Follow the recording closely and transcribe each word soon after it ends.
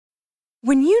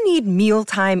When you need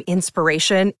mealtime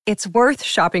inspiration, it's worth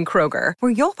shopping Kroger,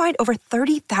 where you'll find over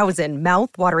 30,000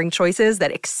 mouth-watering choices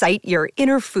that excite your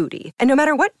inner foodie. And no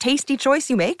matter what tasty choice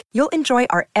you make, you'll enjoy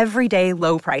our everyday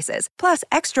low prices, plus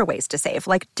extra ways to save,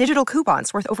 like digital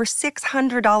coupons worth over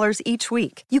 $600 each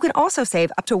week. You can also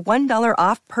save up to $1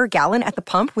 off per gallon at the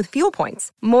pump with fuel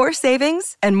points. More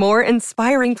savings and more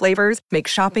inspiring flavors make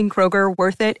shopping Kroger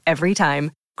worth it every time.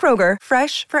 Kroger,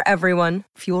 fresh for everyone.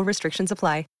 Fuel restrictions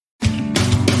apply.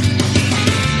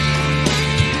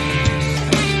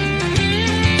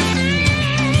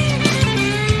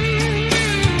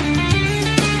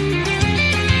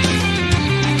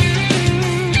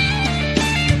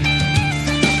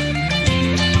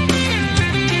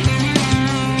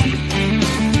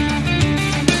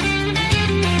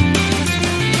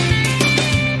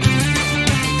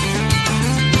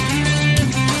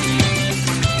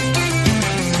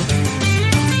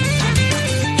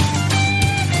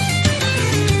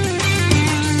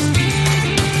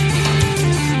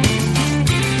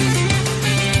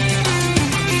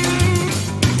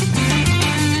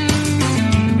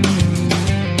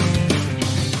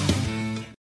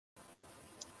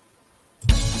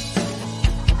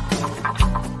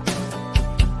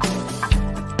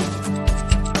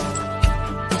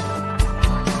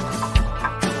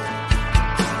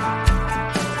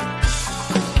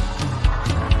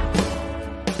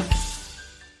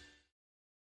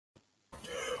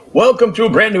 Welcome to a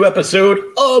brand new episode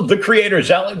of The Creator's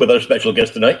Alley with our special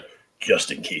guest tonight,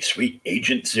 Justin K. Sweet,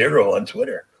 Agent Zero on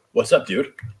Twitter. What's up,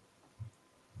 dude?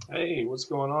 Hey, what's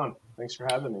going on? Thanks for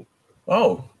having me.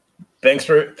 Oh, thanks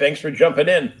for jumping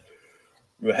in.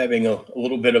 We're having a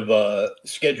little bit of a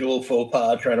schedule faux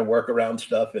pas, trying to work around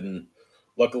stuff, and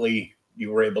luckily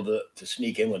you were able to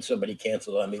sneak in when somebody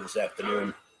canceled on me this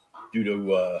afternoon due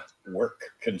to work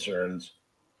concerns.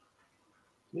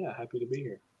 Yeah, happy to be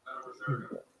here.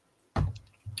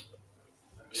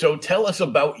 So tell us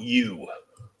about you.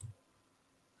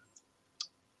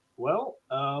 Well,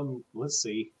 let's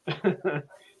see. I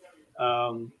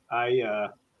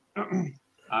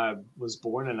was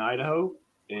born in Idaho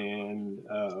and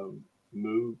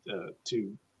moved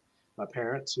to my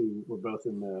parents, who were both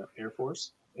in the Air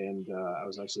Force, and I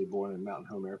was actually born in Mountain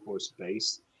Home Air Force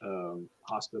Base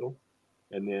Hospital.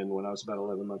 And then when I was about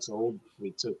 11 months old,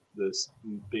 we took this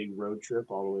big road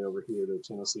trip all the way over here to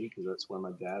Tennessee, because that's where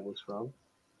my dad was from.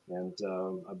 And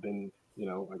I've been,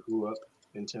 I grew up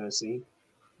in Tennessee,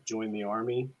 joined the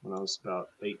Army when I was about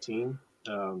 18.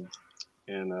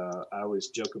 And I always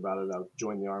joke about it. I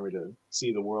joined the Army to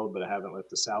see the world, but I haven't left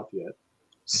the South yet.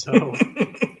 So,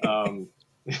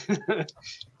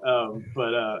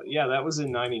 yeah, that was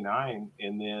in 99.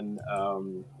 And then,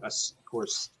 of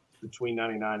course, between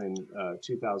 99 and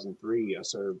 2003, I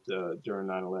served during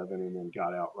 9/11 and then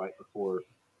got out right before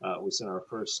we sent our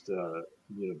first,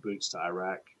 boots to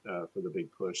Iraq for the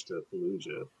big push to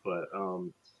Fallujah. But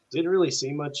didn't really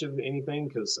see much of anything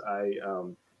because I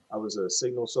was a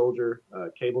signal soldier,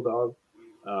 cable dog,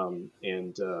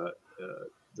 and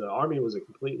the Army was a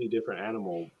completely different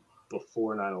animal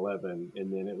before 9/11,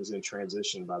 and then it was in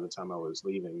transition by the time I was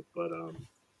leaving. But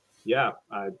yeah,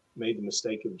 I made the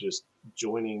mistake of just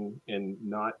joining and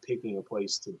not picking a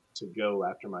place to go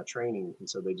after my training, and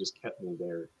so they just kept me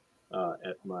there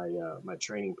at my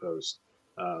training post.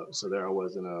 So there I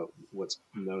was in what's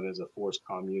known as a force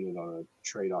comm unit on a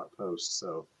TRADOC post.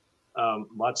 So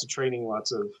lots of training,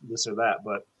 lots of this or that.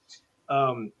 But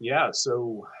yeah,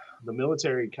 so the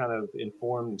military kind of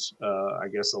informed, I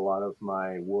guess, a lot of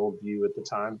my worldview at the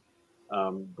time.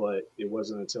 But it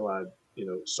wasn't until I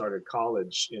started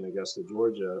college in Augusta,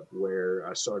 Georgia, where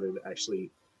I started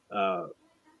actually, kind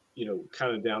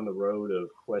of down the road of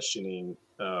questioning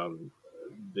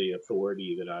the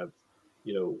authority that I've,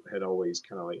 had always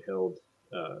kind of like held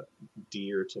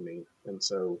dear to me. And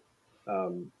so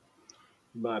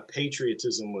my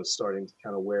patriotism was starting to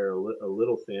kind of wear a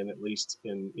little thin, at least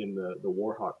in the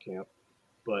Warhawk camp.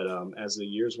 But as the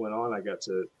years went on, I got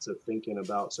to thinking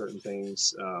about certain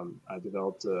things. I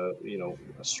developed a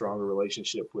stronger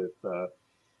relationship with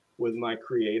my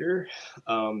creator,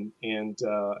 and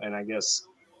I guess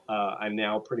I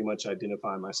now pretty much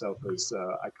identify myself as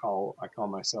I call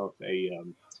myself a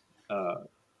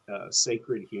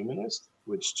sacred humanist,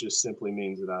 which just simply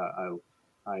means that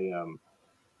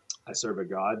I serve a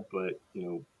God, but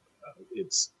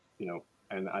it's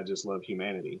and I just love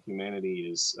humanity. Humanity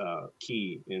is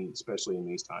key, especially in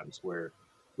these times where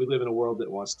we live in a world that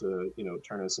wants to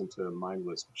turn us into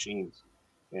mindless machines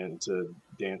and to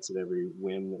dance at every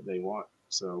whim that they want.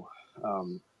 So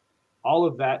all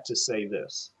of that to say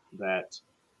this, that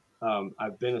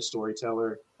I've been a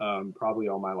storyteller probably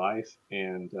all my life,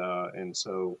 and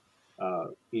so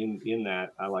in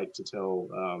that I like to tell,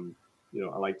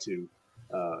 I like to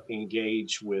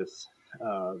engage with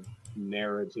uh,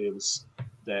 narratives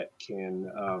that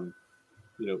can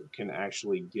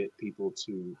actually get people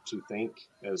to think,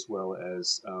 as well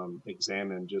as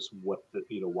examine just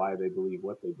why they believe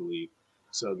what they believe,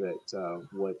 so that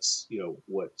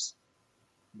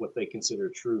what they consider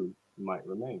true might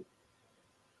remain.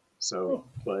 So, Oh,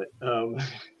 but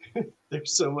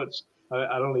there's so much.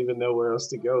 I don't even know where else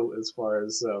to go as far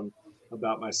as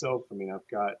about myself. I mean, I've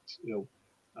got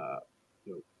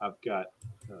I've got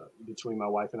between my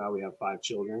wife and I, we have 5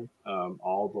 children.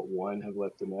 All but one have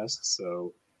left the nest.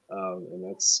 So, and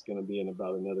that's going to be in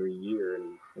about another year,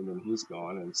 and then he's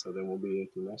gone, and so then we'll be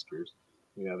empty nesters.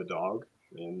 We have a dog,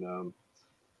 and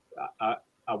I I,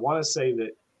 I want to say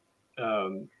that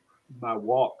my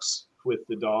walks with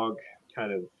the dog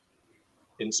kind of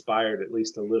inspired at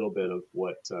least a little bit of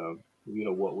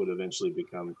what would eventually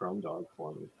become Chrome Dog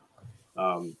for me.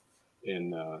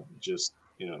 And just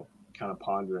kind of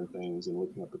pondering things and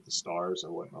looking up at the stars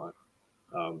and whatnot.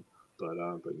 Um, but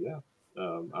yeah,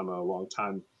 I'm a long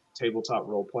time tabletop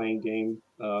role playing game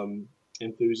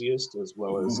enthusiast, as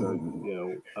well as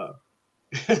ooh.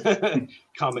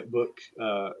 comic book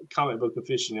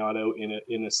aficionado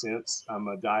in a sense. I'm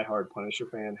a diehard Punisher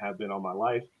fan, have been all my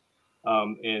life.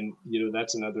 And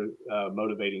that's another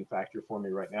motivating factor for me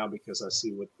right now, because I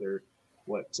see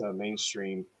what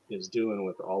mainstream is doing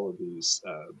with all of these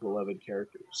beloved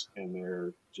characters, and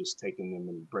they're just taking them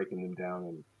and breaking them down,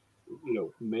 and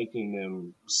making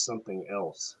them something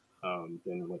else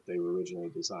than what they were originally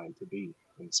designed to be.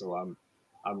 And so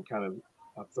I'm kind of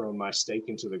I've thrown my stake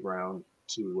into the ground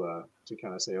to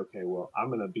kind of say, okay, well, I'm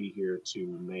going to be here to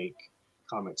make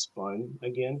comics fun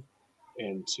again,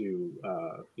 and to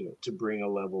bring a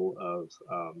level of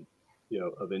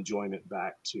enjoyment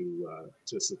back to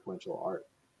sequential art.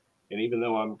 And even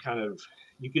though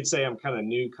you could say I'm kind of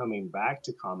new coming back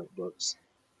to comic books,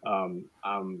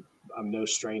 I'm no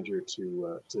stranger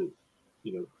to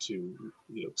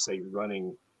say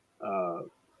running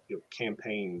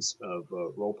campaigns of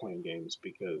role playing games,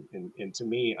 because and to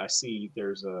me I see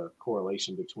there's a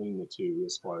correlation between the two,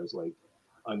 as far as like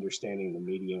understanding the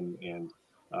medium and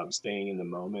staying in the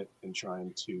moment and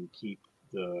trying to keep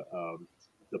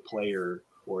the player,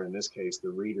 or in this case the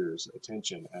reader's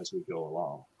attention as we go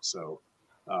along. So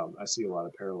I see a lot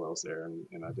of parallels there,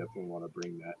 and I definitely want to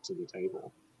bring that to the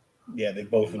table Yeah, they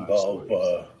both in my involve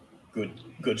stories.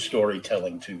 good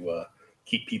storytelling to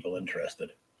keep people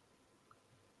interested.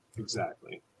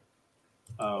 Exactly.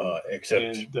 Um, Except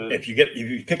and the if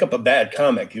you pick up a bad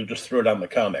comic, you'll just throw down the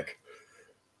comic.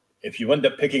 If you end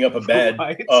up picking up a bad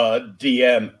right,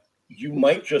 DM, you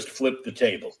might just flip the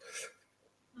table.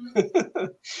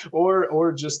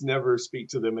 or just never speak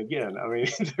to them again. I mean,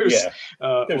 there's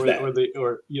Yeah, there's or that.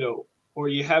 the or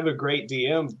you have a great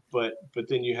DM, but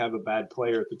then you have a bad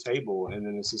player at the table, and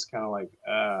then it's just kind of like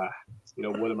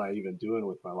what am I even doing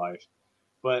with my life?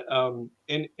 But and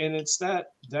it's that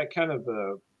kind of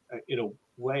in a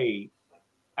way,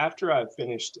 after I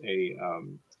finished a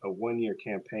 1 year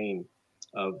campaign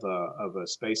of a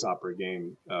space opera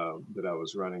game that I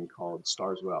was running called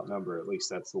Stars Without Number. At least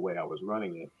that's the way I was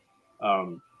running it.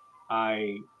 Um,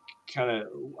 I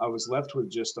I was left with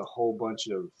just a whole bunch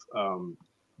of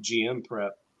GM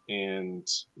prep, and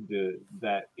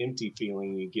that empty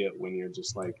feeling you get when you're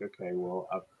just like, okay, well,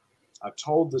 I've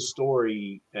told the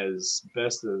story as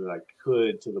best as I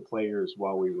could to the players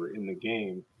while we were in the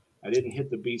game. I didn't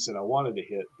hit the beats that I wanted to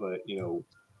hit, but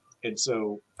and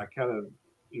so I kind of,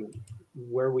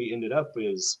 where we ended up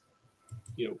is,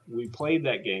 we played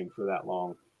that game for that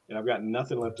long, and I've got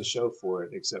nothing left to show for it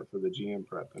except for the GM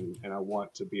prep, and I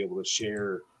want to be able to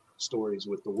share stories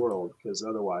with the world, because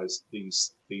otherwise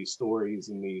these stories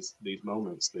and these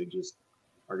moments, they just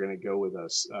are going to go with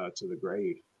us to the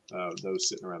grave. Those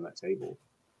sitting around that table.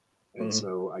 And Mhm.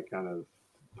 so I kind of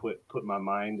put my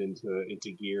mind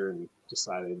into gear and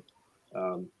decided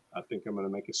I think I'm going to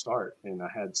make a start. And I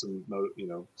had some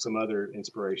other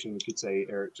inspiration. We could say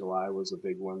Eric July was a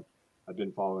big one. I've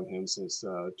been following him since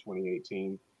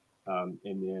 2018. And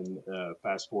then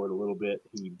fast forward a little bit,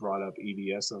 he brought up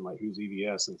EVS. And I'm like, who's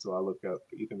EVS? And so I look up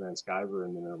Ethan Van Sciver,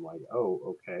 and then I'm like, oh,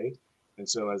 okay. And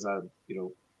so as I,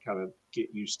 kind of get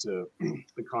used to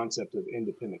the concept of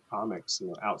independent comics,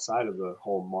 outside of the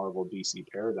whole Marvel DC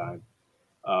paradigm,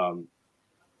 um,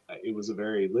 it was a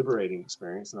very liberating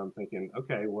experience. And I'm thinking,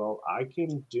 okay, well, I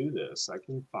can do this. I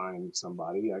can find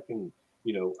somebody. I can,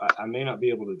 I may not be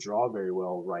able to draw very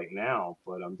well right now,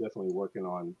 but I'm definitely working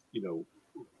on,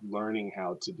 learning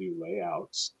how to do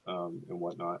layouts and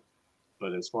whatnot.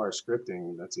 But as far as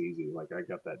scripting, that's easy. Like I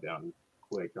got that down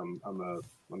quick. I'm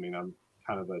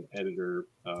kind of an editor,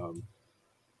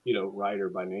 writer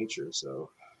by nature. So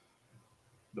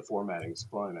the formatting's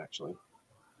fun actually.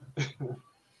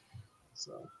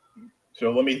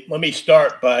 So let me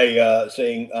start by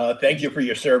saying thank you for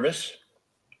your service,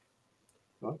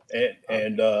 well,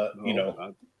 and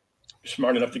no,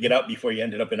 smart enough to get out before you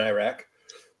ended up in Iraq.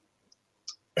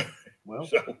 well,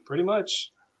 So pretty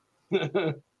much.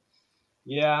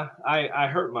 Yeah, I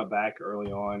hurt my back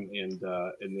early on, and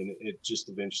then it just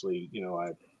eventually,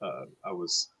 I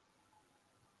was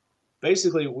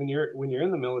basically when you're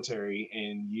in the military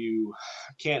and you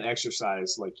can't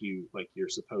exercise like you're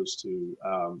supposed to,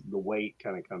 the weight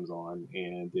kind of comes on,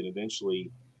 and then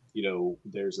eventually,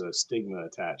 there's a stigma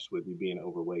attached with you being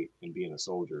overweight and being a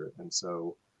soldier, and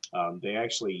so they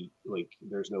actually like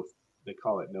there's no they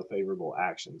call it no favorable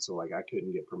action. So like I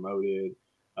couldn't get promoted.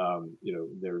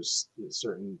 There's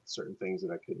certain things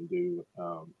that I couldn't do.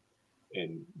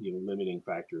 And limiting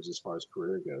factors as far as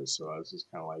career goes. So I was just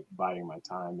kind of like biding my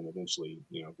time, and eventually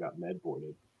got med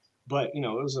boarded. But it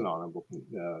was an honorable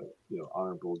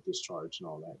discharge and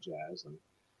all that jazz.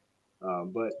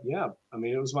 And but yeah, I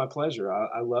mean, it was my pleasure.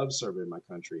 I love serving my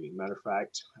country. Matter of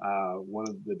fact, one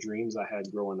of the dreams I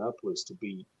had growing up was to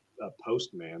be a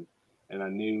postman. And I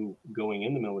knew going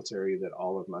in the military that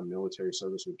all of my military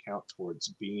service would count towards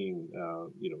being,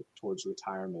 towards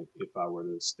retirement if I were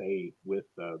to stay with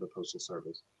the Postal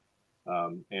Service.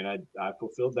 And I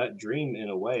fulfilled that dream in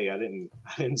a way. I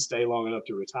didn't stay long enough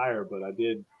to retire, but I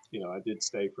did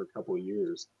stay for a couple of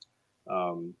years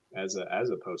as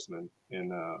a postman.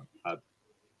 And I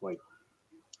like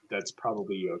that's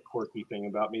probably a quirky thing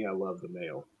about me. I love the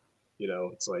mail.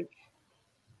 It's like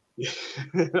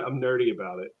I'm nerdy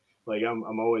about it. Like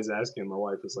I'm always asking my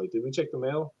wife, is like, did we check the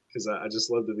mail? Because I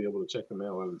just love to be able to check the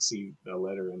mail and see a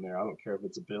letter in there. I don't care if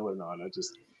it's a bill or not.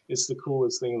 It's the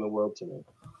coolest thing in the world to me,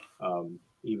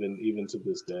 even to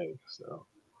this day. So,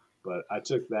 but I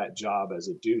took that job as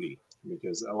a duty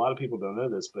because a lot of people don't know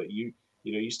this, but you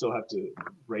still have to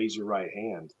raise your right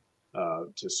hand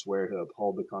to swear to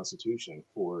uphold the Constitution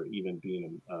for even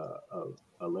being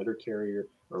a letter carrier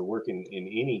or working in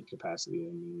any capacity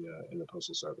in the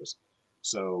Postal Service.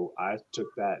 So I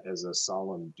took that as a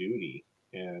solemn duty,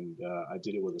 and I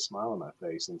did it with a smile on my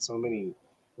face. And so many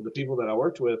of the people that I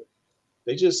worked with,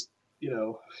 they just, it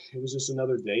was just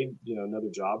another day,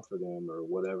 another job for them or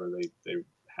whatever. They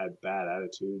had bad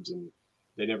attitudes, and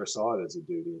they never saw it as a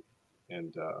duty.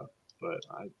 And but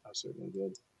I certainly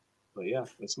did. But yeah,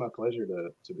 it's my pleasure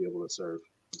to be able to serve.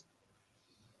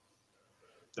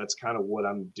 That's kind of what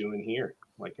I'm doing here.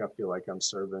 Like I feel like I'm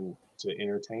serving to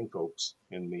entertain folks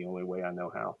in the only way I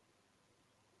know how.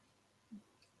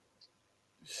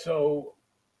 so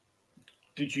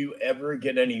did you ever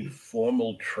get any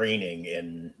formal training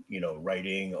in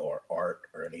writing or art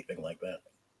or anything like that?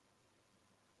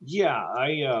 Yeah,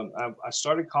 I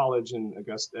started college in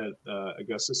Augusta at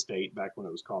Augusta State back when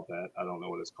it was called that. I don't know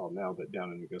what it's called now, but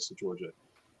down in Augusta, Georgia.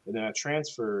 And then I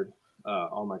transferred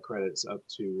all my credits up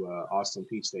to Austin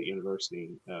Peay State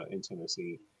University in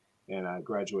Tennessee, and I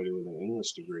graduated with an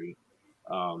English degree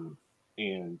um,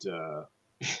 and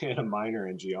and a minor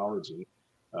in geology.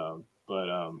 Um, but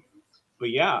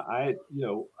but yeah, I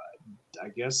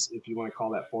guess if you want to call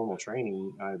that formal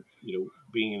training,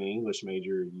 being an English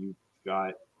major, you've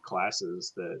got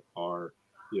classes that are,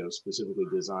 specifically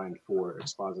designed for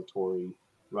expository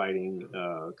writing,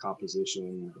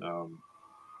 composition,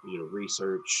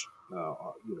 research,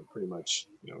 pretty much,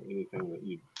 anything that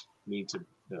you need to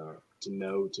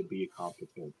know to be a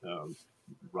competent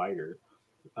writer.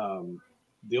 Um,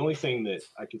 the only thing that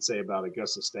I could say about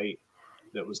Augusta State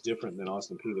that was different than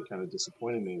Austin Peay that kind of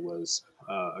disappointed me was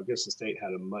Augusta State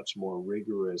had a much more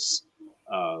rigorous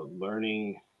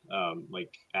learning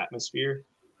like atmosphere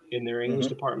in their English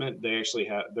Hmm. department.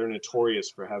 They're notorious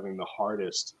for having the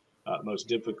hardest, most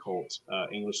difficult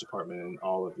English department in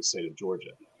all of the state of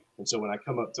Georgia. And so when I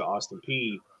come up to Austin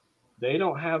Peay, they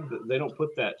don't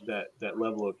put that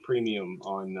level of premium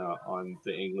on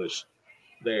the English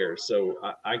there. So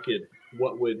I could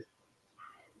what would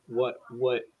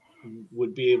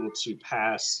be able to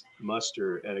pass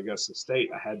muster at Augusta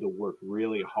State, I had to work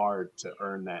really hard to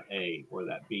earn that A or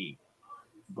that B.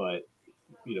 But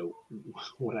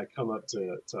when I come up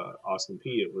to Austin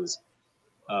Peay, it was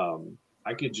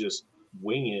I could just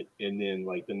wing it, and then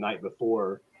like the night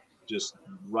before, just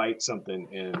write something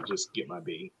and just get my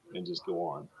B and just go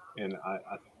on. And I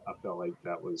felt like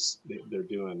that was they're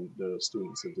doing the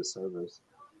students a disservice.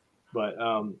 But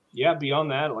yeah,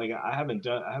 beyond that, like I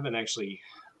haven't actually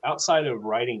outside of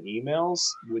writing emails,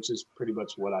 which is pretty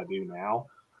much what I do now,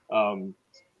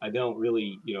 I don't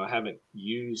really, I haven't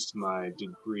used my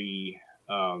degree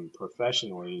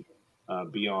professionally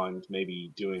beyond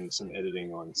maybe doing some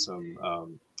editing on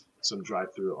some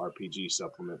drive-through RPG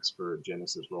supplements for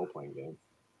Genesis role-playing game.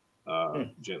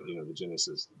 The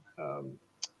Genesis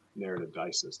narrative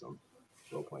dice system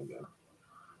role-playing game.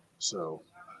 So,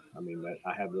 I mean,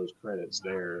 I have those credits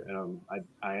there, and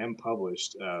I am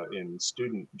published in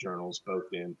student journals,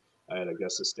 both at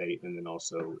Augusta State and then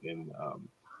also in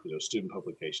student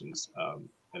publications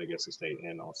at Augusta State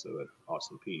and also at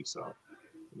Austin Peay. So,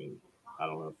 I mean, I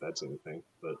don't know if that's anything,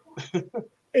 but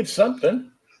it's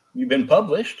something. You've been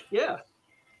published. Yeah.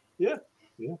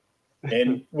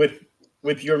 And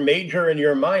with your major and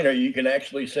your minor, you can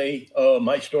actually say,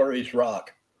 my stories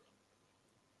rock.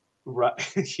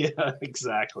 Right. Yeah,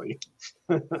 exactly.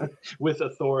 With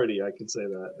authority, I can say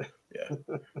that. Yeah.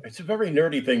 It's a very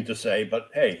nerdy thing to say, but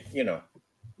hey,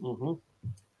 Mm-hmm.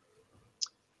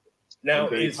 Now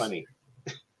very funny.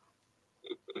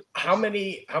 How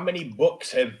many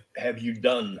books have you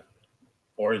done,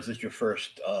 or is this your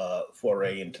first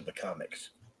foray into the comics?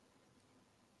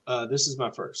 This is my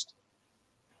first.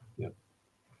 Yep.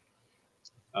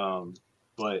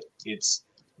 But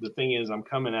the thing is, I'm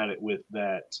coming at it with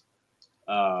that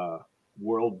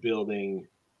world building,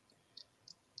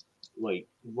 like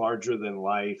larger than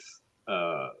life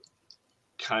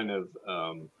kind of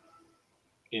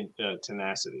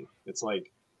tenacity. It's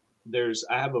like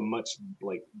I have a much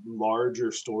like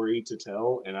larger story to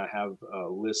tell, and I have a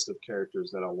list of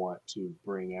characters that I want to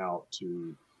bring out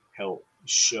to help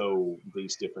show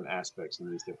these different aspects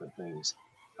and these different things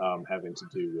having to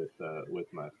do with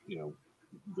my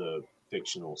the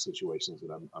fictional situations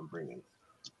that I'm bringing.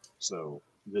 So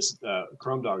this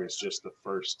Chrome Dog is just the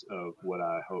first of what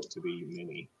I hope to be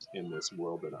many in this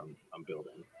world that I'm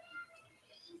building.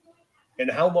 And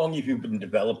how long have you been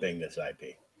developing this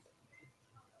IP?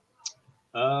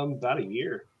 About a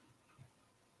year.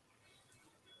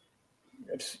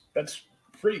 That's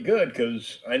pretty good,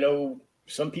 because I know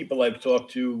some people I've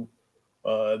talked to,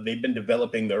 they've been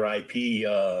developing their IP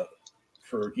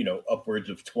for upwards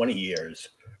of 20 years.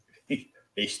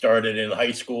 They started in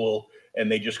high school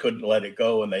and they just couldn't let it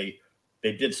go, and they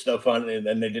did stuff on it,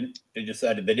 and then they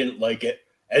decided they didn't like it.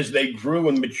 As they grew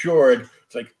and matured,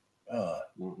 it's like,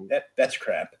 that's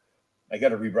crap. I got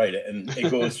to rewrite it, and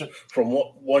it goes from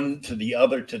one to the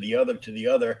other to the other to the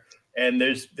other. And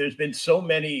there's been so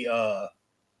many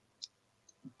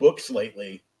books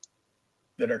lately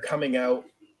that are coming out,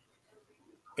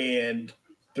 and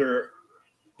they're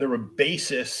a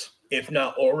basis, if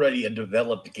not already a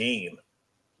developed game.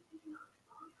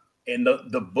 And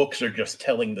the books are just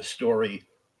telling the story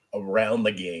around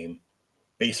the game,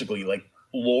 basically like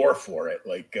lore for it,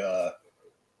 like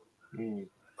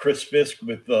Chris Fisk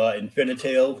with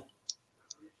Infinitale.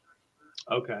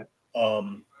 Okay.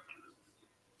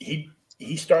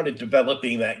 He started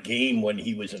developing that game when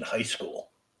he was in high school.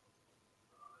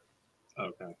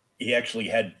 Okay. He actually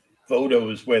had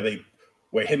photos where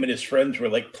him and his friends were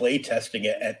like play testing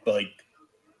it at like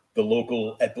the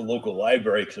local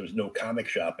library, because there was no comic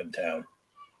shop in town.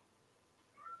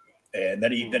 And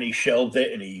then he shelved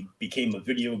it, and he became a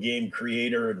video game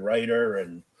creator and writer,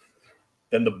 and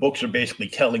then the books are basically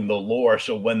telling the lore.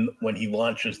 So when he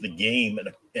launches the game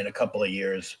in a couple of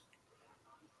years,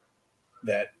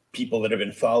 that people that have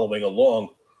been following along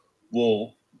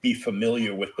will be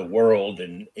familiar with the world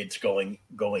and its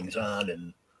goings on.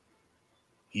 And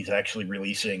he's actually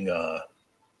releasing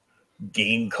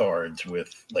game cards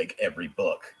with like every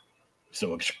book.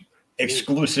 So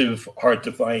exclusive, hard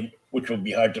to find, which will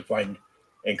be hard to find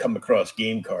and come across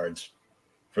game cards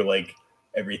for like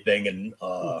everything. And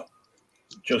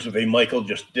Joseph A. Michael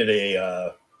just did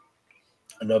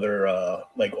another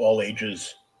like all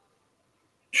ages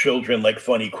children, like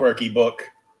funny, quirky book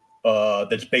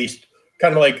that's based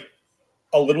kind of like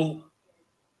a little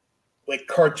like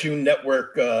Cartoon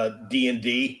Network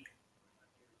D&D.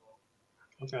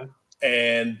 Okay.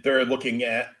 And they're looking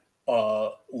at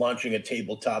launching a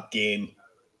tabletop game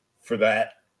for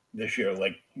that this year,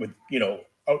 like with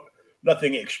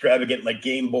nothing extravagant, like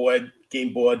game board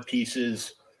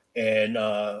pieces and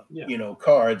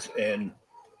cards. And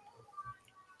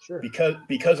sure,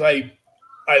 because I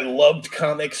loved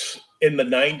comics in the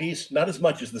 90s, not as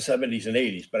much as the 70s and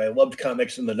 80s, but I loved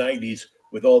comics in the 90s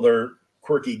with all their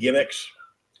quirky gimmicks.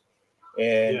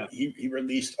 And he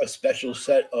released a special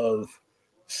set of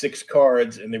 6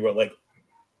 cards, and they were like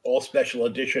all special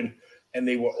edition, and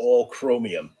they were all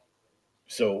chromium.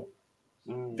 So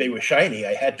they were shiny.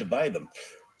 I had to buy them.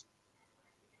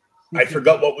 I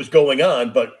forgot what was going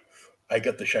on, but I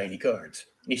got the shiny cards.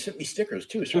 And he sent me stickers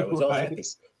too, so I was all Right. happy.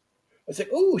 I was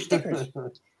like, "Ooh, stickers!"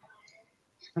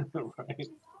 Right.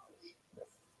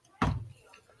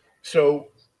 So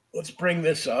let's bring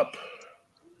this up.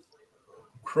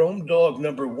 Chrome Dog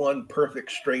 #1,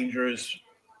 Perfect Strangers.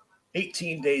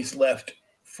 18 days left.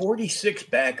 46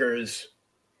 backers.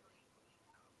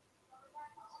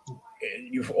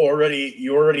 And you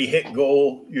already hit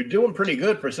goal. You're doing pretty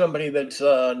good for somebody that's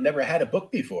never had a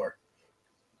book before.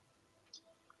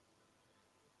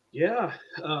 Yeah.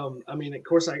 I mean, of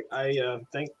course, I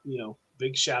thank,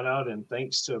 big shout out and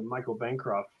thanks to Michael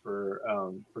Bancroft for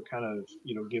kind of,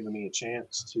 giving me a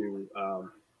chance to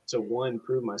one,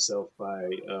 prove myself by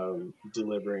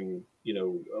delivering,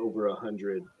 over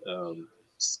 100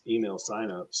 email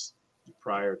signups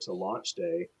prior to launch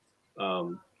day.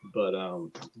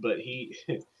 But he,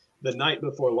 the night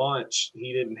before launch,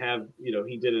 he didn't have,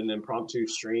 he did an impromptu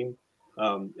stream.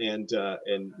 And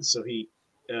so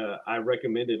I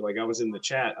recommended, like, I was in the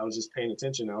chat, I was just paying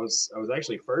attention. I was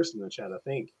actually first in the chat, I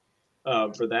think,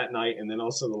 for that night. And then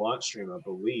also the launch stream, I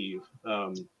believe,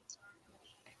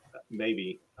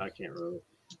 maybe, I can't remember,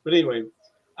 but anyway,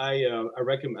 I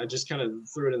recommend, I just kind of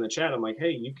threw it in the chat. I'm like,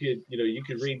 hey, you could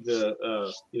read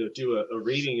do a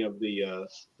reading of the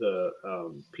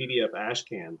PDF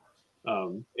Ashcan.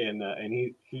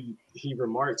 And he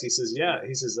remarks, he says, yeah,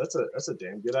 he says, that's a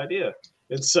damn good idea.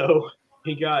 And so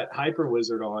he got Hyper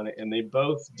Wizard on it, and they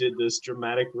both did this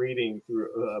dramatic reading through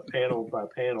panel by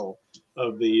panel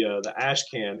of the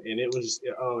Ashcan, and it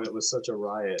was such a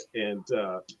riot.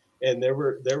 And there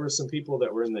were some people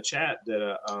that were in the chat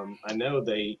that I know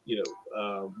they,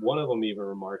 one of them even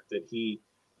remarked that he,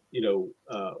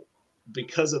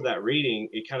 because of that reading,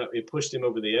 it pushed him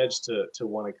over the edge to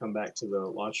want to come back to the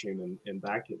launch stream and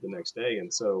back it the next day.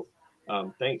 And so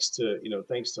thanks to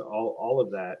all of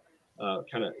that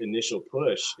kind of initial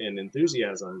push and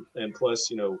enthusiasm, and plus,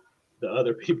 the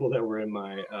other people that were in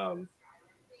my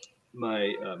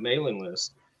mailing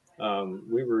list,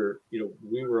 we were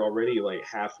already like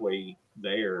halfway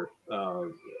there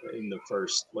in the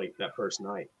first, like, that first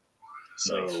night.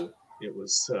 So Nice. it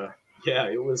was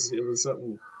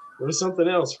it was something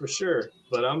else for sure.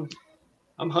 But I'm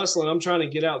hustling. I'm trying to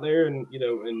get out there and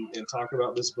and talk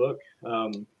about this book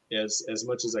as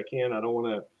much as I can. I don't want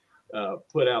to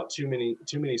put out too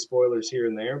many spoilers here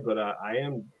and there, but I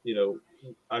am,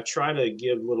 I try to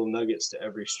give little nuggets to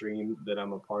every stream that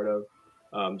I'm a part of,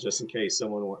 just in case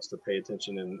someone wants to pay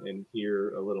attention and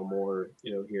hear a little more,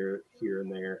 here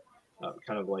and there,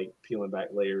 kind of like peeling back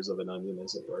layers of an onion,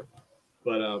 as it were.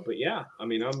 But yeah, I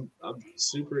mean, I'm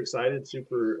super excited,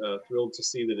 super thrilled to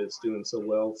see that it's doing so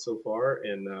well so far,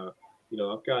 and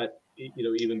I've got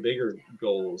even bigger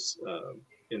goals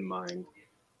in mind,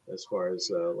 as far as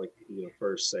like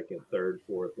first, second, third,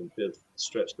 fourth, and fifth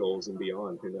stretch goals and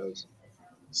beyond. Who knows?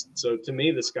 So to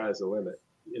me, the sky's the limit.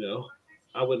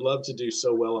 I would love to do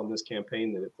so well on this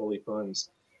campaign that it fully funds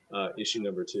issue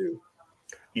 #2.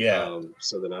 Yeah.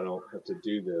 So that I don't have to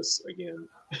do this again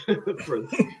for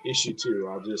issue 2.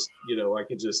 I'll just, I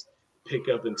could just pick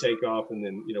up and take off, and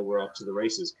then, we're off to the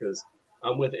races, because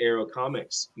I'm with Arrow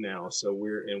Comics now. So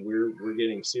we're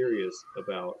getting serious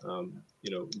about,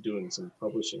 doing some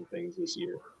publishing things this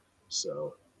year.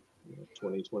 So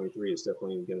 2023 is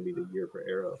definitely going to be the year for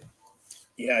Arrow.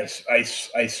 Yeah, I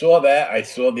saw that. I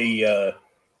saw the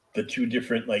 2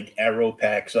 different, like, Arrow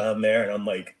packs on there, and I'm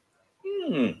like,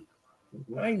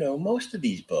 I know most of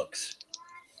these books.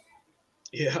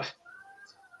 Yeah.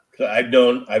 So I've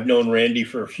known Randy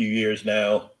for a few years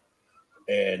now,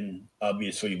 and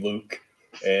obviously Luke,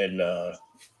 and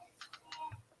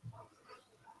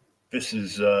this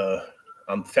is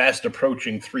I'm fast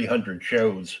approaching 300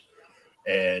 shows,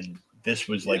 and this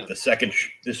was like the second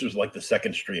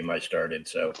stream I started.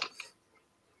 So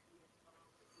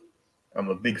I'm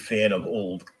a big fan of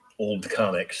old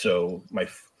comics. So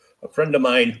a friend of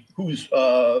mine who's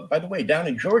by the way down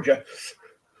in Georgia,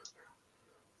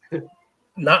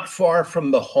 not far from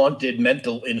the haunted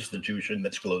mental institution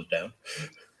that's closed down.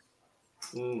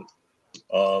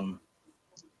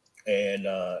 And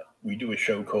we do a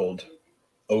show called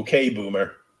Okay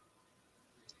Boomer,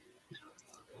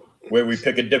 where we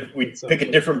pick a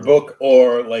different book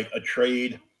or like a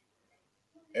trade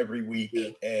every week,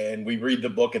 and we read the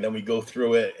book, and then we go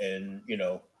through it and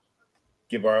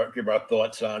give our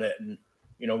thoughts on it. And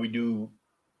we do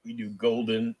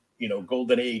golden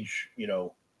age,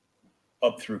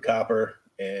 up through Copper,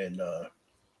 and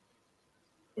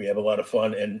we have a lot of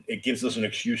fun, and it gives us an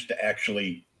excuse to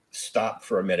actually stop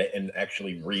for a minute and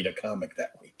actually read a comic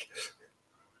that week.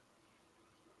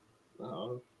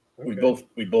 Okay.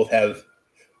 We both have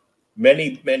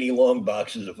many long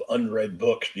boxes of unread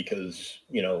books because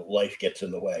life gets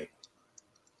in the way.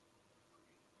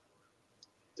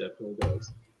 Definitely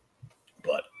does.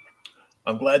 But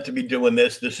I'm glad to be doing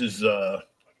this. This is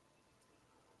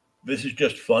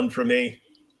just fun for me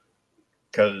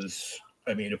because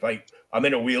I mean, if I'm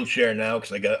in a wheelchair now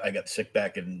because I got sick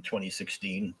back in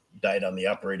 2016, died on the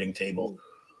operating table,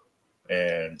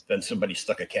 and then somebody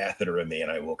stuck a catheter in me,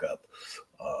 and I woke up.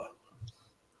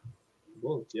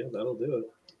 Well, yeah, that'll do it.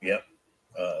 Yep.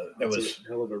 That was a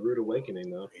hell of a rude awakening,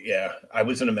 though. Yeah, I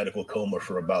was in a medical coma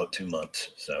for about 2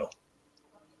 months, so.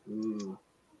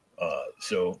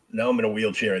 So now I'm in a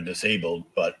wheelchair and disabled,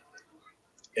 but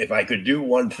if I could do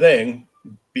one thing,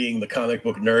 being the comic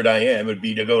book nerd I am, would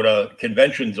be to go to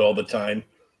conventions all the time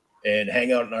and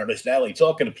hang out in Artist Alley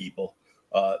talking to people.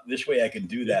 This way I can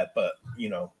do that, but,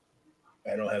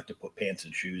 I don't have to put pants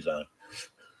and shoes on.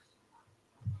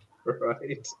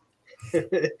 Right.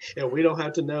 And we don't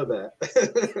have to know that.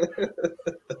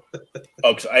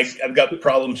 Oh, cause I've got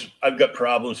problems. I've got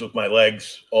problems with my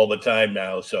legs all the time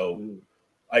now. So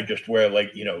I just wear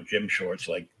gym shorts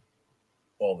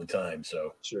all the time.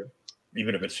 So sure.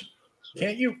 Even if it's,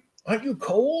 aren't you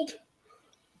cold?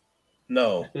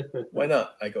 No. Why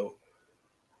not? I go,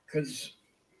 because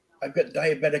I've got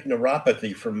diabetic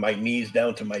neuropathy from my knees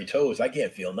down to my toes. I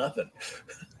can't feel nothing.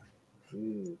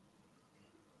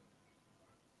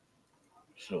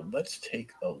 So let's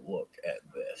take a look at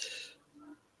this.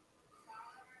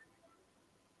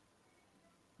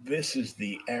 This is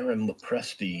the Aaron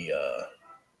Lopresti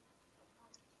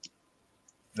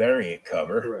variant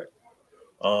cover. Correct.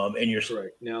 And you're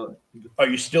correct. Now, are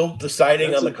you still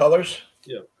deciding on the colors?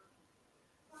 Yeah.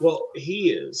 Well,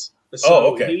 he is.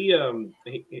 So okay.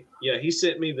 He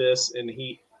sent me this, and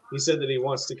he said that he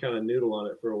wants to kind of noodle on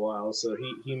it for a while. So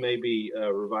he may be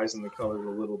revising the colors a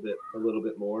little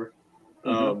bit more.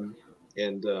 But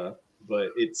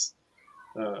it's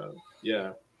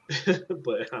yeah.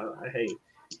 But hey,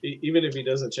 even if he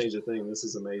doesn't change a thing, this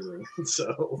is amazing.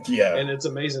 So yeah, and it's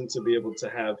amazing to be able to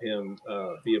have him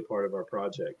be a part of our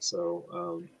project.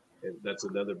 So that's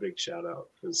another big shout out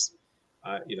because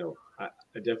I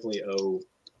definitely owe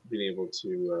being able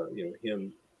to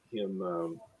him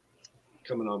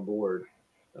coming on board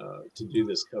to do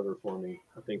this cover for me.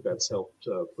 I think that's helped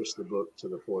push the book to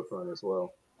the forefront as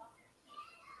well.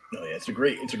 Oh yeah, it's a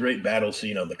great battle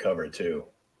scene on the cover too.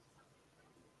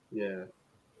 Yeah,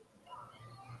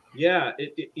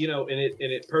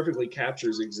 it perfectly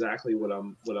captures exactly what I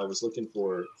was looking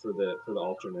for the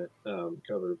alternate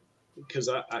cover, because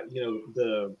I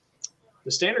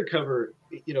the standard cover,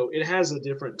 it has a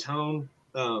different tone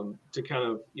to kind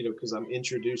of because I'm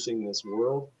introducing this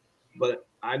world, but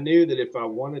I knew that if I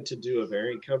wanted to do a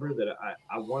variant cover, that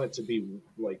I want it to be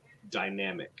like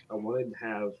dynamic. I wanted to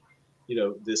have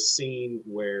this scene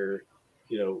where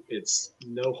it's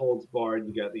no holds barred.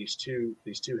 You got these two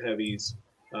heavies,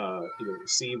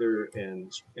 Seether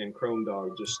and Chrome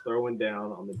Dog, just throwing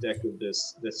down on the deck of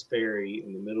this ferry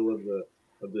in the middle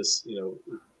of this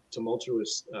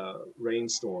tumultuous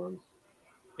rainstorm,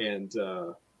 and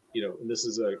this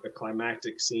is a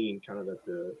climactic scene, kind of at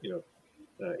the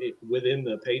within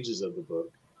the pages of the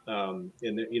book, and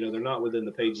they're not within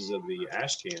the pages of the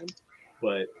ash can.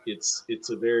 But it's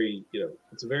a very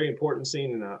important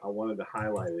scene, and I wanted to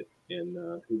highlight it. And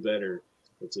who better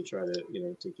to try to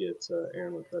to get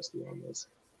Aaron Lopresti on this,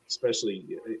 especially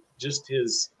just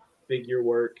his figure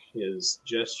work, his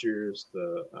gestures,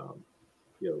 the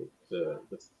the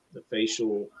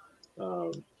facial.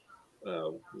 What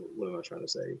am I trying to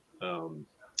say?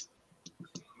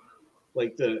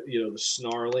 Like the the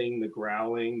snarling, the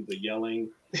growling, the yelling.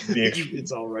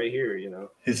 It's all right here.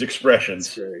 His expressions.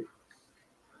 It's great.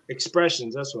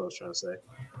 Expressions, that's what I was trying to say.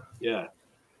 Yeah,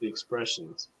 the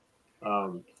expressions,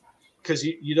 because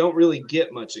you don't really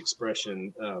get much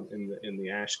expression in the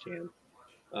ash can,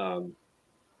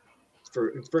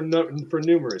 for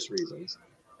numerous reasons.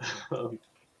 But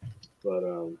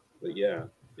yeah,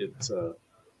 it's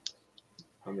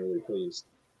I'm really pleased.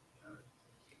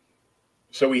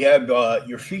 So we have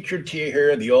your featured tier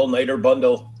here, the all-nighter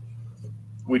bundle,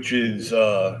 which is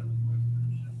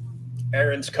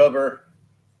Aaron's cover,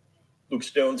 Luke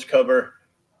Stone's cover,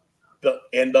 the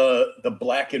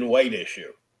black and white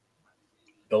issue,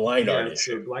 the line art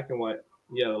issue. So black and white.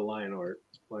 Yeah, the line art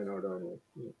only.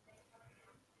 Yeah.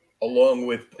 Along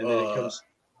with the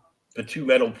two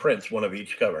metal prints, one of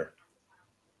each cover.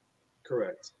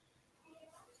 Correct.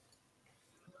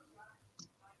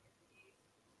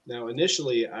 Now,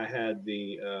 initially, I had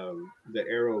the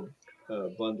Arrow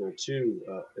bundle 2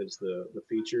 as the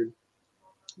featured,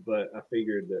 but I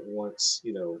figured that once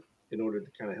in order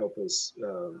to kind of help us,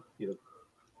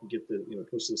 get the,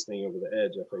 push this thing over the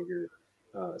edge, I figure,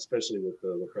 especially with the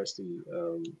Lopresti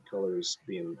colors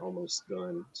being almost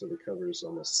done, so the cover's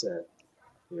almost set,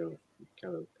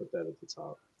 kind of put that at the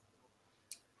top.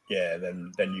 Yeah,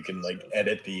 then you can like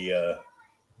edit the.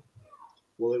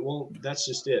 Well, it won't. That's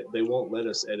just it. They won't let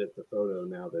us edit the photo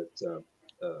now that,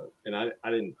 and I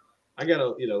didn't. I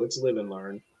gotta, it's live and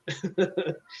learn.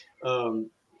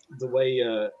 The way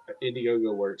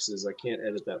Indiegogo works is I can't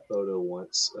edit that photo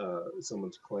once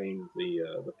someone's claimed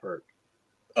the perk.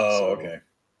 Oh, so. Okay.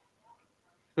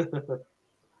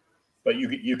 But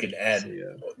you can add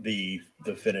the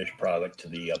finished product to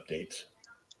the updates.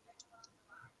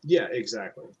 Yeah,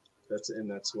 exactly.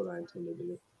 That's what I intended to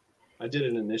do. I did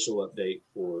an initial update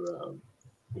for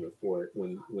for it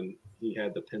when he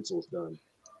had the pencils done,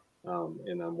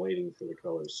 and I'm waiting for the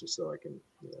colors just so I can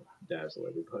dazzle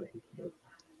everybody,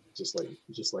 just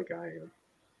like I am.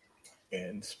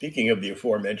 And speaking of the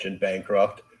aforementioned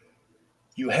Bancroft,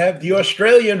 you have the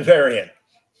Australian variant.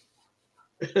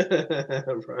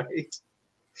 Right.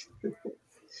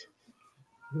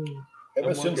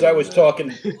 Ever since I was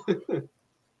talking,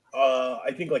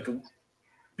 I think like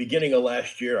beginning of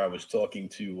last year, I was talking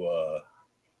to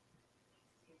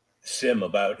Sim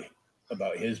about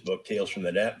his book Tales from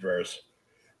the Natverse,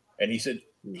 and he said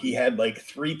he had like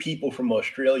 3 people from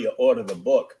Australia order the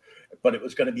book, but it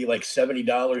was going to be like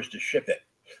 $70 to ship it.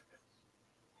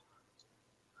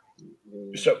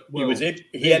 So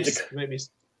he had to maybe.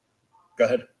 Go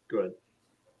ahead. Good.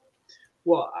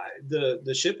 Well,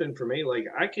 the shipping for me, like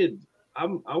I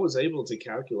was able to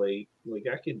calculate, like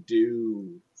I could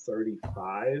do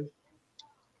 35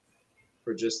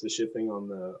 for just the shipping on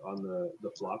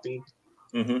the floppy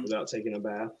without taking a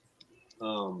bath.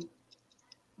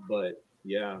 But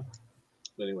yeah.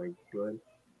 Anyway, go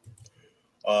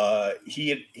ahead.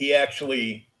 He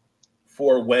actually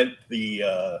forewent the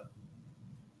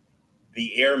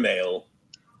airmail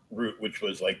route, which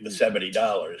was like the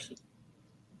 $70,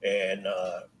 and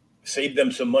saved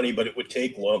them some money, but it would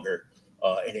take longer.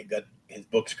 And his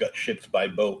books got shipped by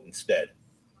boat instead.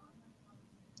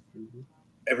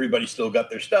 Everybody still got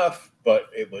their stuff, but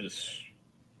it was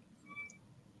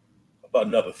about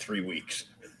another 3 weeks.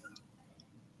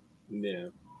 Yeah.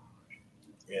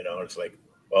 It's like,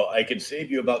 well, I can save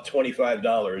you about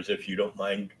 $25 if you don't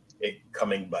mind it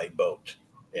coming by boat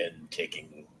and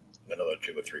taking another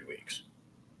 2 or 3 weeks.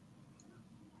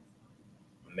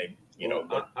 Maybe,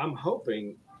 I'm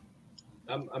hoping.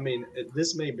 I mean,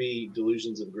 this may be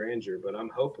delusions of grandeur, but I'm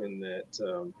hoping that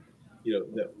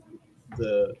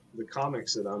that the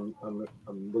comics that I'm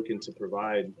looking to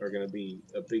provide are going to be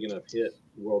a big enough hit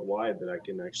worldwide that I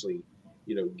can actually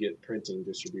get printing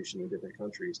distribution in different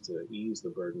countries to ease the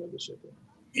burden of the shipping.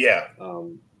 Yeah.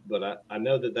 But I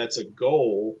know that that's a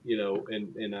goal,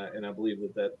 and I believe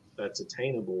that's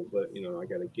attainable, but I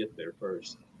got to get there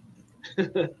first.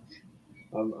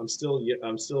 I'm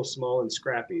still small and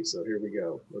scrappy, so here we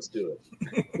go. Let's do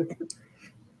it.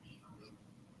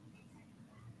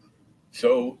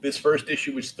 So this first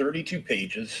issue was 32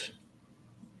 pages,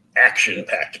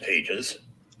 action-packed pages,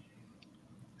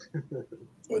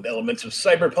 with elements of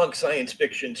cyberpunk science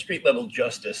fiction, street-level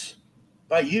justice,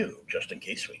 by you, Justin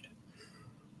K. Sweet.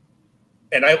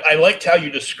 And I liked how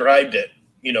you described it,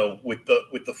 with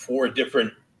the 4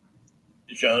 different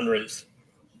genres.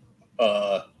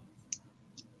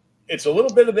 It's a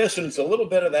little bit of this and it's a little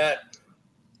bit of that,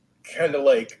 kind of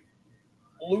like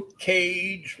Luke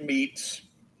Cage meets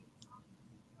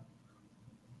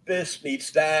this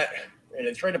meets that, and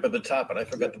it's right up at the top, and I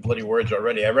forgot the bloody words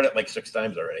already. I read it like 6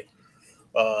 times already.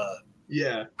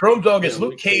 Yeah. Chrome Dog is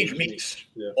Luke Cage meets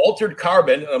Altered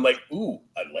Carbon, and I'm like, ooh,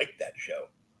 I like that show.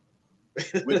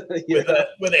 With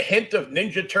a hint of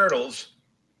Ninja Turtles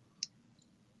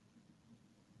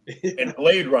and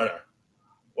Blade Runner.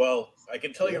 Well, I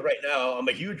can tell you right now, I'm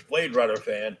a huge Blade Runner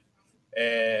fan,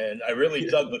 and I really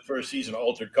dug the first season of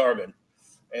Altered Carbon.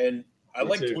 And I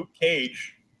liked Luke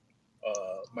Cage.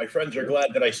 My friends are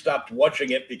glad that I stopped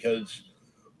watching it because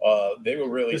they were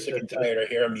really sick and tired of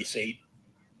hearing me say,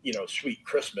 Sweet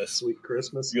Christmas. Sweet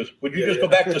Christmas. He goes, would you just go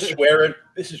back to swearing?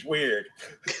 This is weird.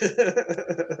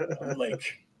 I'm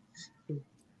like,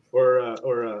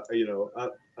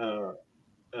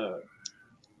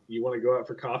 you want to go out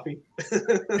for coffee?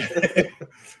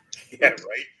 Yeah,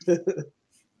 right.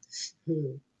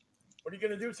 What are you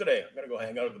going to do today? I'm going to go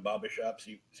hang out at the barber shop,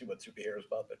 see what superheroes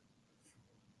popping.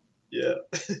 Yeah.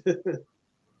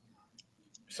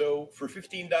 So for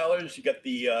 $15, you got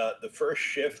the first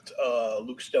shift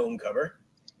Luke Stone cover.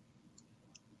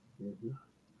 Mm-hmm.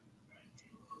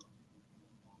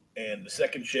 And the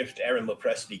second shift Aaron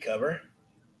Lopresti cover.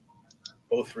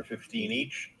 both for 15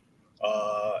 each.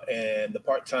 And the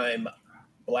part-time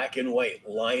black and white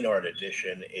line art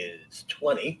edition is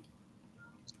 20.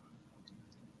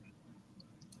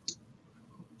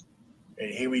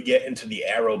 And here we get into the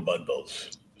Arrow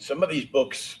bundles. Some of these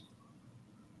books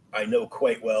I know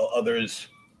quite well, others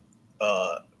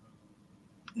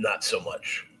not so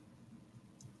much.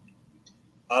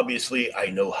 Obviously, I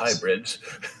know hybrids.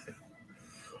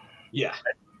 Yeah.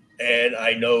 And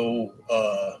I know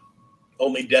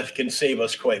Only Death Can Save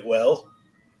Us quite well.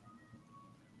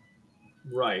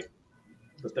 Right.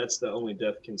 But that's the Only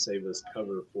Death Can Save Us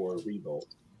cover for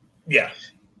Revolt. Yeah.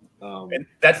 And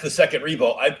that's the second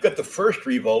Revolt. I've got the first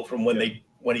Revolt from when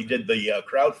he did the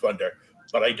crowdfunder,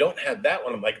 but I don't have that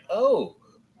one. I'm like, oh,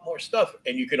 more stuff.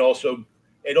 And it also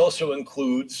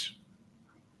includes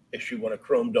issue 1 of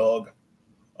Chrome Dog,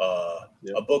 a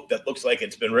book that looks like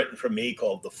it's been written for me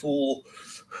called The Fool.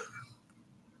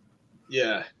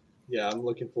 Yeah, I'm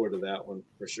looking forward to that one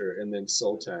for sure. And then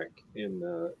Soltak in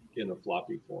a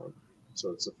floppy form.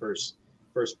 So it's the first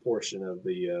portion of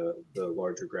the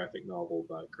larger graphic novel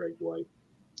by Craig White.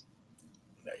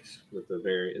 Nice. With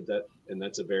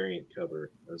that's a variant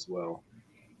cover as well,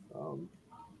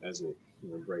 as it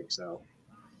breaks out.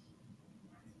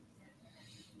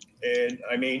 And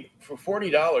I mean, for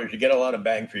 $40, you get a lot of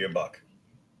bang for your buck.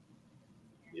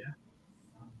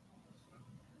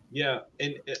 Yeah,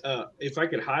 and if I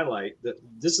could highlight that,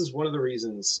 this is one of the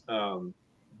reasons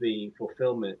the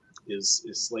fulfillment is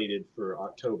slated for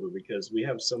October, because we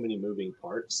have so many moving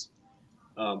parts.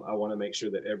 I want to make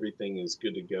sure that everything is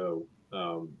good to go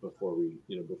before we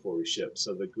ship.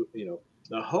 So the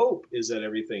hope is that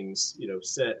everything's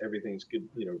set, everything's good,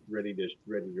 ready to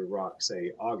rock,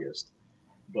 say August.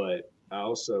 But I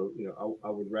also I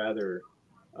would rather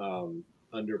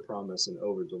under promise and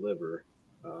over deliver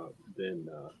than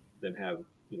have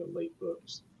late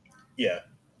books. Yeah,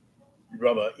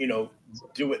 Rubba,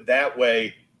 do it that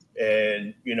way,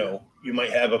 and you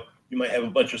might have a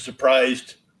bunch of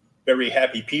surprised, very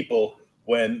happy people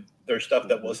when there's stuff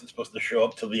that wasn't supposed to show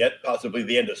up till possibly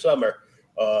the end of summer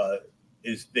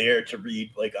is there to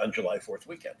read, like on July 4th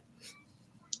weekend.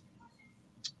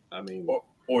 I mean,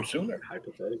 or sooner.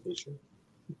 Hypothetically, sure.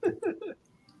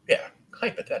 Yeah,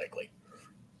 hypothetically.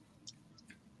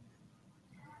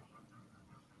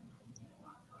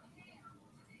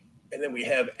 And then we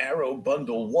have Arrow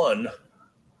Bundle 1,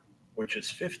 which is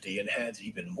 50 and has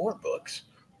even more books.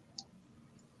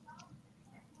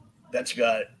 That's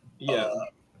got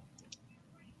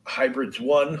Hybrids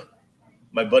 1,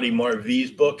 my buddy Marv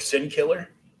V's book, Sin Killer.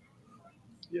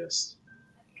 Yes.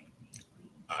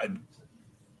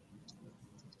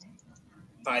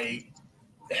 I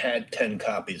had 10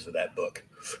 copies of that book.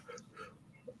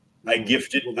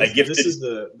 This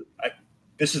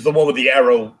is the one with the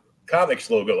Arrow Comics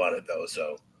logo on it, though.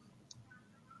 So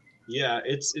yeah,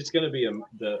 it's going to be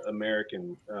the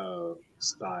American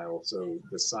style, so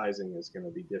the sizing is going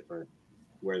to be different.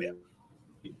 Where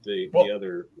the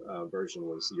other version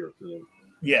was European.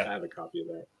 Yeah, I have a copy of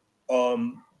that.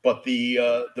 But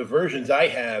the versions I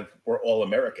have were all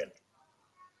American.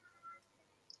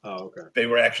 Oh, okay. They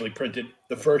were actually printed.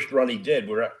 The first run he did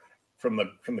from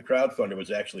the crowdfunder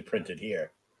was actually printed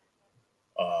here.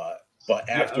 But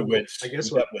afterwards, I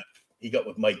guess he got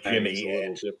with Mike Jimmy. It's a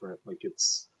little different. Like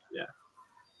it's yeah.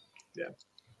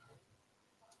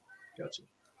 Gotcha.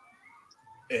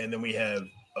 And then we have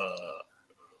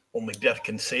Only Death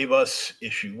Can Save Us,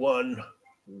 issue 1,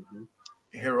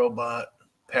 HeroBot,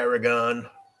 Paragon,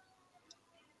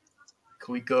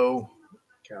 Coleco,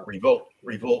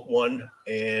 Revolt 1,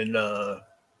 and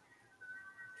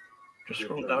just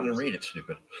scroll down and read it,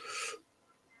 stupid.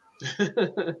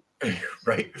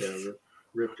 Right.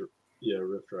 Yeah,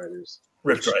 Rift Riders.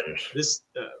 Rift Riders. This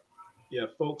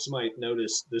folks might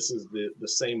notice this is the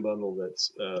same bundle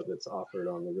that's offered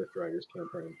on the Rift Riders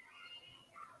campaign.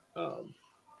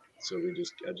 So I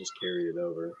just carried it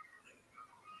over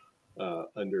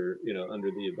under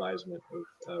the advisement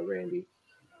of Randy.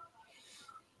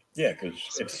 Yeah,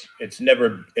 because it's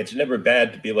never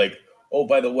bad to be like, oh,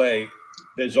 by the way,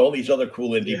 there's all these other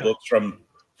cool indie books from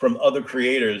other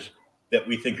creators that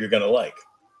we think you're gonna like.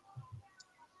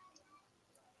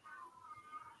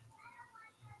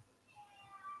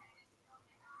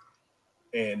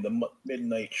 And the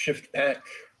Midnight Shift Pack,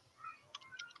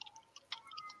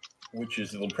 which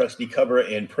is the Lopresti cover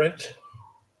and print,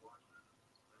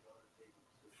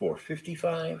 for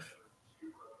 $55.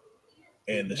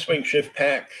 And the Swing Shift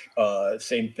Pack,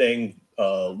 same thing,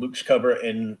 Luke's cover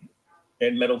and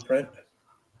metal print.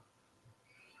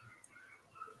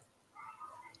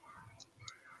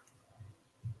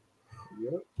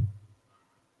 Yep.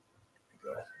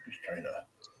 Just trying to,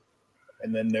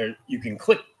 and then there you can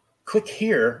click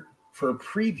here for a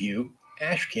preview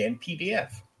Ashcan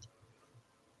PDF.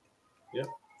 Yep.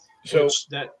 So which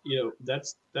that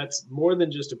that's more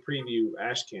than just a preview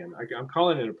Ashcan. I'm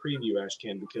calling it a preview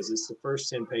Ashcan because it's the first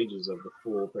 10 pages of the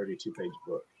full 32-page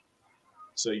book.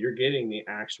 So you're getting the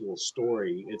actual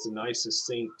story. It's a nice,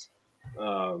 succinct,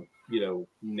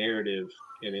 narrative,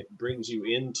 and it brings you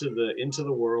into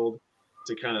the world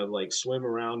to kind of like swim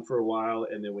around for a while,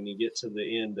 and then when you get to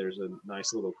the end, there's a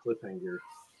nice little cliffhanger,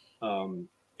 and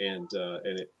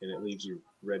it leaves you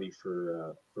ready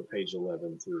for page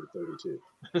 11 through 32.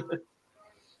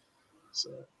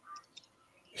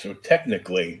 So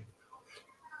technically,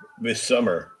 this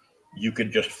summer, you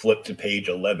could just flip to page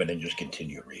 11 and just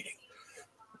continue reading.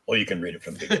 Or you can read it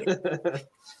from the beginning.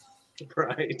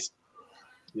 Right.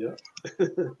 Yeah.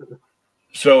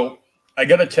 So I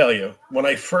got to tell you, when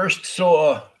I first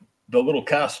saw the little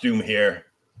costume here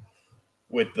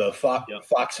with the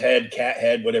fox head, cat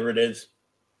head, whatever it is,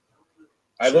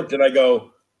 I looked and I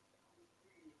go,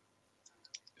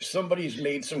 somebody's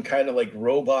made some kind of like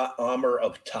robot armor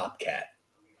of Top Cat.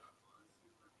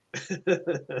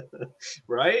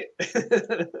 Right?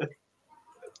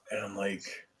 And I'm like,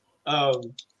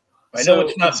 I know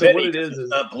it's not Betty, what it is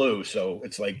not blue, so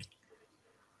it's like,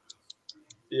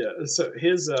 yeah. So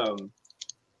his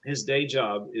day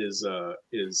job is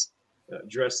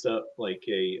dressed up like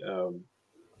a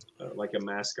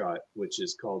mascot, which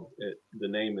is called the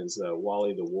name is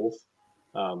Wally the Wolf,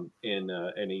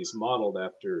 and he's modeled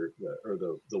after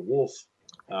the wolf.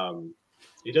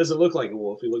 He doesn't look like a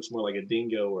wolf. He looks more like a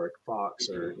dingo or a fox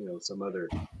or some other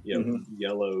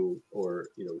yellow or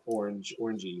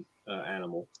orangey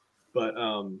animal. But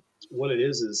what it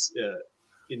is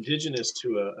indigenous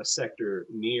to a sector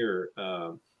near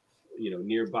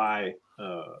nearby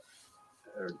or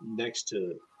next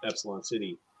to Epsilon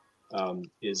City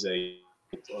is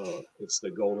it's the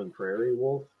golden prairie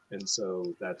wolf, and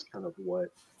so that's kind of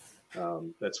what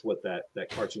that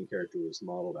cartoon character was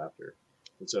modeled after.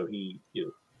 And so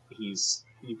he's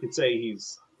you could say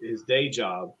his day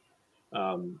job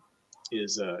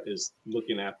is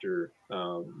looking after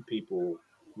people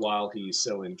while he's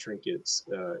selling trinkets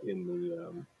in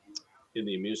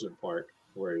the amusement park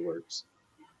where he works.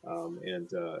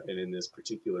 And in this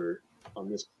particular on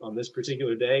this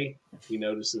particular day, he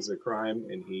notices a crime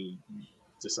and he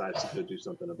decides to go do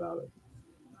something about it.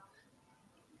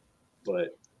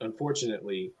 But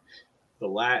unfortunately, the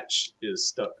latch is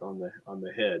stuck on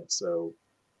the head, so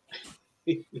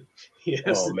he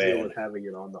has to deal with having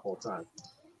it on the whole time.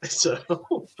 So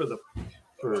for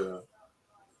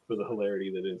the hilarity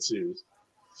that ensues.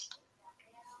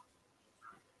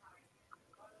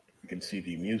 You can see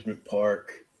the amusement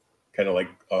park, kind of like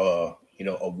a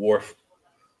wharf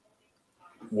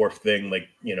thing, like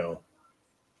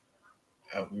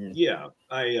out in...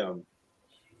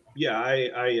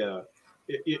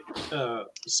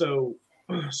 So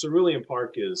Cerulean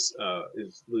Park is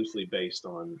loosely based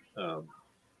on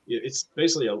it's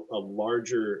basically a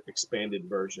larger expanded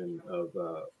version of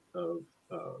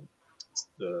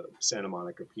the Santa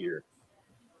Monica Pier.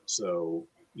 So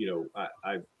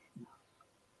I've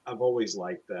always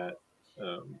liked that.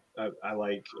 I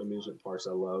like amusement parks.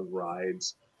 I love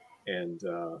rides, and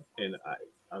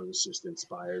I was just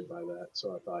inspired by that.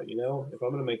 So I thought, if I'm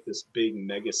going to make this big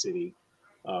mega city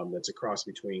that's a cross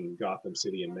between Gotham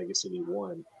City and Mega City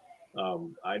 1,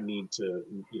 I need to,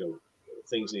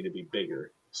 things need to be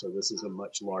bigger. So this is a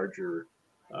much larger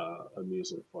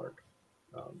amusement park,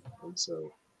 and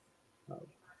so.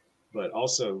 But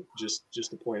also, just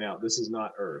to point out, this is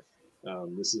not Earth.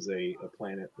 This is a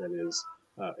planet that is.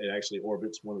 It actually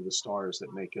orbits one of the stars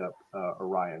that make up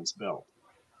Orion's belt,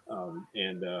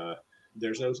 and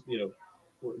there's no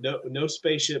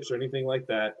spaceships or anything like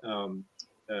that.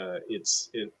 It's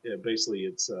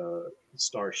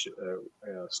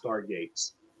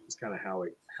stargates. It's kind of how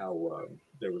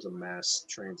there was a mass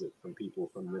transit from people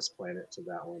from this planet to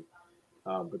that one,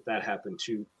 but that happened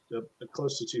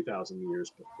close to 2,000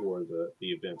 years before the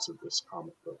events of this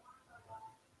comic book.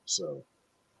 So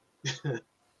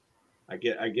I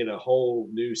get a whole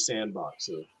new sandbox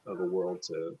of a world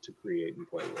to create and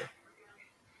play with.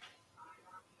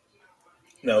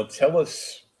 Now tell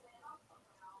us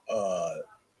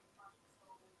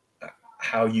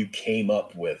how you came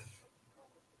up with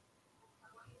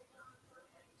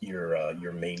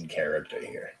your main character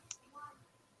here.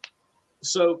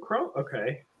 So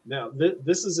okay. Now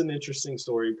this is an interesting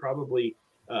story. Probably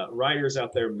writers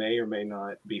out there may or may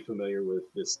not be familiar with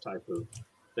this type of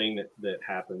thing that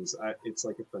happens. It's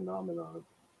like a phenomenon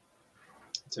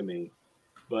to me.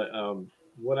 But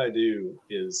what I do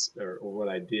is, or what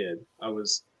I did, I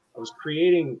was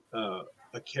creating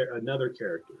another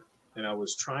character, and I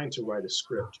was trying to write a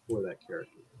script for that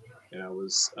character, and I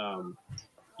was,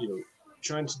 you know,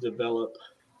 trying to develop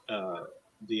uh,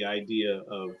 the idea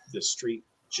of the street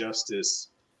justice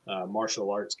martial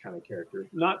arts kind of character,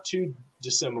 not too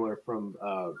dissimilar from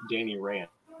Danny Rand,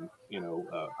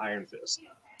 Iron Fist.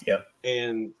 Yeah.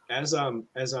 And as I'm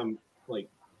like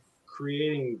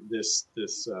creating the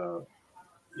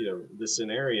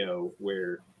scenario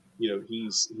where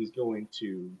he's going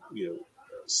to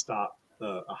stop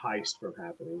a heist from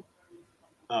happening.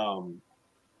 Um,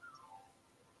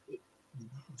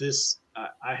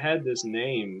 I had this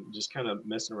name just kind of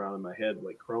messing around in my head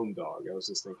like Chrome Dog. I was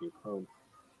just thinking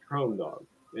Chrome Dog,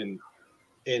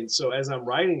 and so as I'm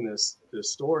writing this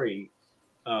story,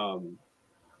 um,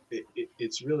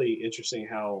 it's really interesting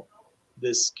how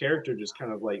this character just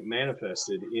kind of like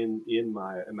manifested in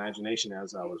my imagination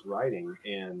as I was writing.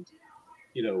 And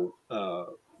you know,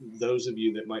 those of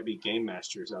you that might be game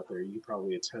masters out there, you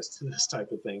probably attest to this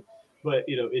type of thing. But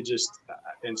it just,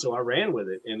 and so I ran with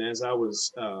it. And as I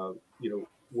was,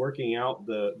 working out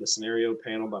the scenario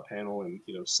panel by panel, and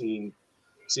scene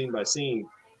by scene,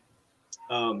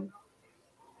 um,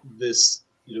 this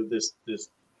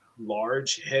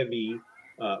large, heavy,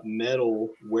 metal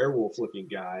werewolf-looking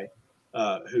guy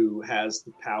who has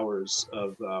the powers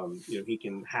of, he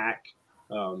can hack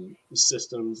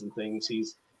systems and things.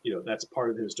 That's part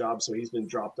of his job. So he's been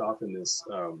dropped off in this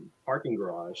parking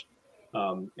garage,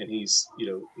 and he's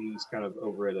kind of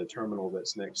over at a terminal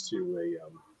that's next to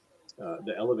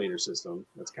the elevator system.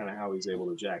 That's kind of how he's able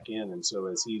to jack in. And so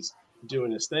as he's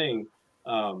doing his thing,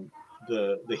 um,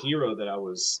 the hero that I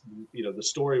was, the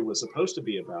story was supposed to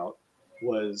be about,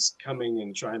 was coming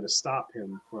and trying to stop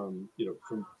him from,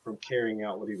 from carrying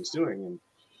out what he was doing. And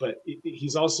but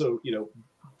he's also,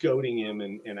 goading him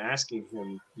and asking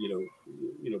him,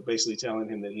 basically telling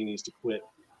him that he needs to quit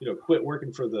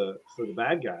working for the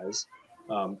bad guys,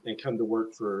 and come to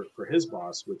work for his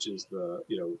boss, which is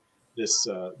this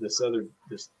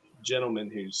gentleman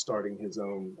who's starting his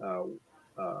own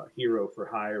hero for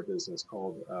hire business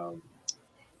called uh,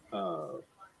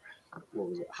 what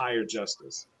was it, Higher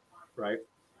Justice, right?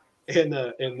 And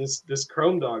this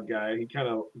Chrome Dog guy, he kind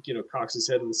of cocks his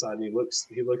head to the side, and he looks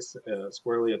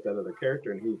squarely at that other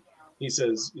character, and he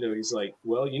says, he's like,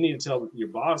 well, you need to tell your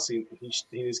boss he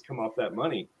needs to come off that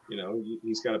money,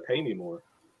 he's got to pay me more,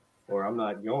 or I'm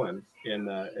not going.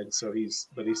 And so he's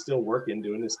still working,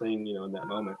 doing his thing, in that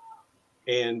moment.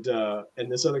 And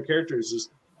this other character is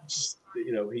just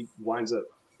he winds up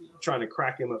trying to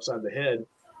crack him upside the head,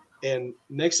 and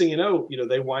next thing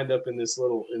they wind up in this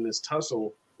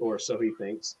tussle, or so he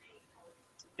thinks.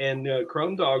 And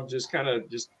Chrome Dog just kind of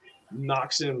just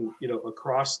knocks him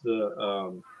across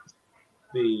the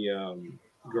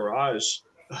garage,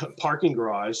 parking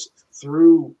garage,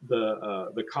 through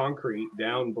the concrete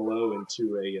down below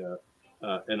into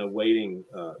an awaiting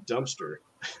dumpster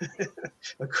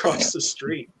across the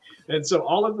street. And so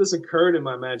all of this occurred in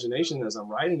my imagination as I'm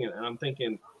writing it, and I'm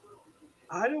thinking,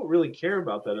 I don't really care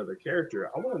about that other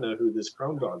character. I want to know who this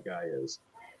Chrome Dog guy is.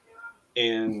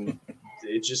 And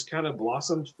it just kind of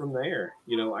blossomed from there.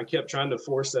 I kept trying to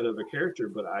force that other character,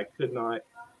 but I could not,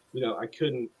 I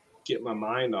couldn't get my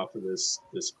mind off of this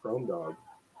Chrome Dog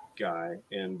guy.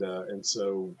 And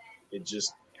so it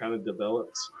just kind of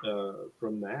developed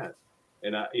from that.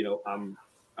 And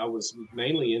I was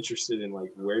mainly interested in,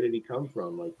 like, where did he come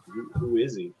from? Like, who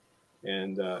is he?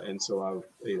 And so of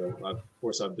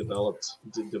course I've developed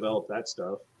that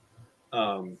stuff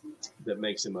that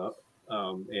makes him up.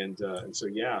 And so,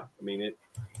 yeah, I mean,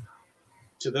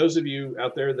 to those of you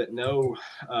out there that know,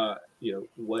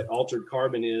 what Altered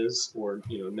Carbon is, or,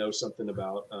 know something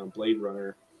about Blade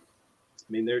Runner,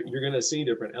 I mean, you're going to see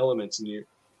different elements, and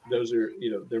those are,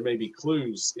 there may be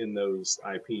clues in those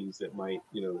IPs that might,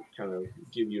 kind of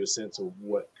give you a sense of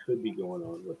what could be going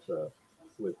on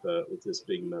with this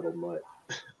big metal mutt.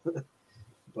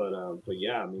 But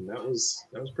yeah, I mean, that was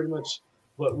pretty much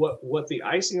what the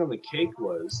icing on the cake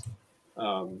was.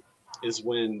 Is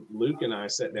when Luke and I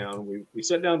sat down. We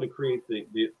sat down to create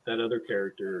that other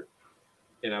character,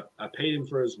 and I paid him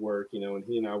for his work, and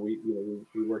he and I we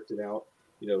worked it out.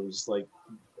 It was like,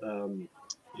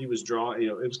 he was drawing.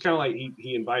 It was kind of like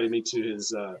he invited me to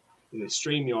his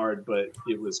StreamYard, but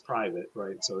it was private,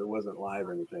 right? So it wasn't live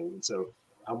or anything. And so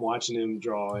I'm watching him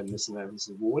draw and this and that. And he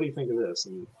said, "Well, what do you think of this?"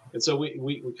 And so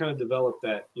we kind of developed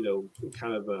that,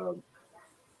 kind of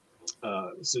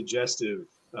suggestive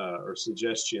or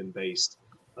suggestion based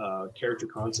character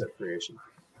concept creation.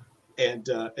 And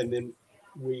then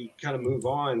we kind of move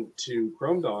on to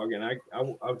Chrome Dog, and I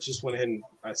just went ahead and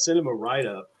I sent him a write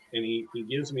up, and he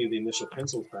gives me the initial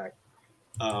pencils back,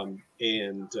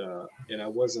 and I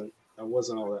wasn't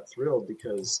all that thrilled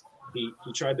because he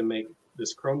tried to make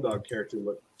this Chrome Dog character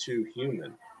look too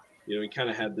human. You know, he kind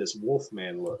of had this wolf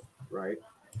man look, right?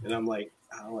 And I'm like,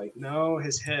 no,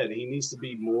 his head, he needs to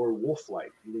be more wolf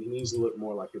like. He needs to look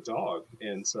more like a dog.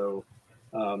 And so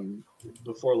um,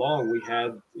 before long, we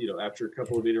had, you know, after a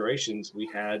couple of iterations, we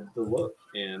had the look,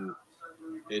 and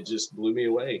it just blew me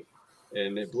away.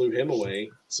 And it blew him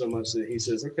away so much that he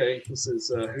says, "Okay," he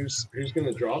says, "Who's going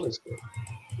to draw this book?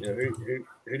 You know,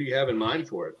 who do you have in mind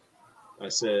for it?" I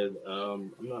said,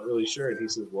 "I'm not really sure." And he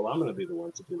says, "Well, I'm going to be the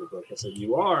one to do the book." I said,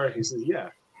 "You are?" He says, "Yeah."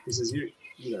 He says, you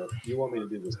know, you want me to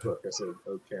do this book?" I said,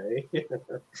 "Okay."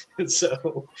 And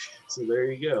so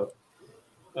there you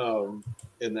go.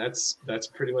 And that's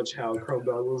pretty much how Chrome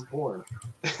Dog was born.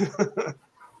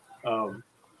 um,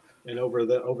 and over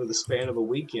the span of a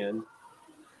weekend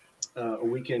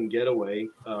getaway,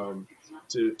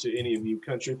 to any of you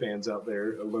country fans out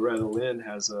there, Loretta Lynn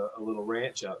has a little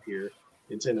ranch out here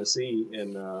in Tennessee,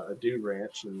 and a dude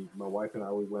ranch. And my wife and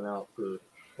I, we went out for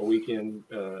a weekend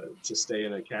to stay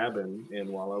in a cabin. And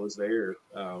while I was there,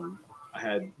 I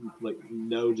had like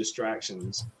no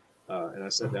distractions. And I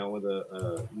sat down with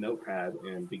a notepad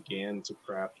and began to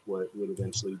craft what would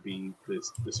eventually be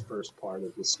this first part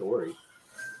of the story.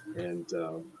 And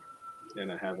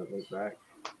I haven't looked back.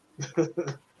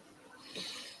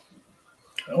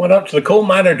 I went up to the coal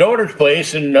miner daughter's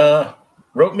place and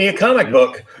wrote me a comic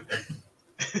book.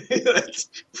 That's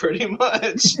pretty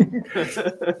much.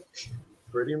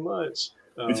 Pretty much.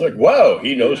 It's like, wow,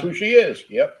 he knows who she is.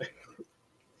 Yep.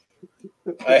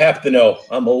 I have to know.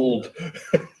 I'm old.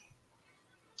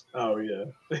 Oh yeah.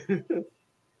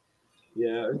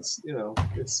 Yeah, it's, you know,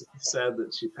 it's sad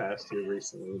that she passed here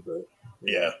recently, but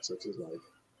yeah, such is life.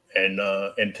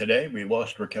 And today we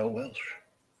lost Raquel Welch.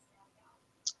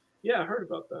 Yeah, I heard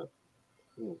about that.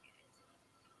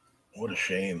 What a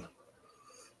shame.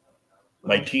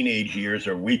 My teenage years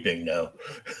are weeping now.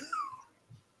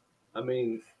 I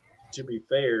mean, to be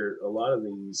fair, a lot of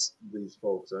these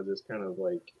folks, I just kind of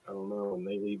like, I don't know, when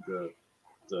they leave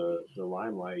the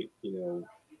limelight, you know,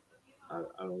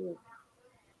 I don't know.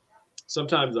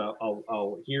 Sometimes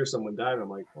I'll hear someone die, and I'm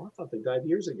like, well, I thought they died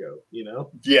years ago, you know?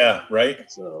 Yeah,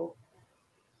 right. So,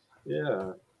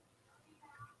 yeah.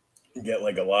 You get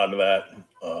like a lot of that,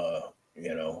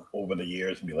 you know, over the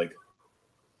years, and be like,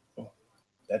 oh,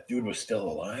 that dude was still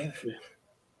alive. Yeah.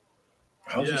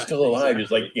 How's he still alive? Exactly.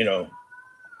 He's like, you know,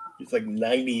 he's like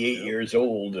 98 years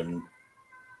old and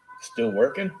still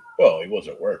working. Well, he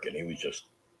wasn't working. He was just,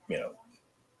 you know,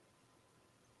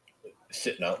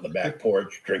 sitting out in the back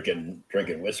porch drinking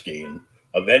whiskey, and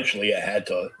eventually it had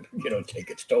to, you know, take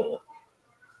its toll.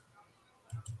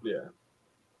 Yeah.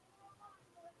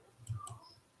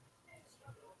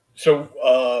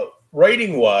 So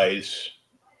writing wise,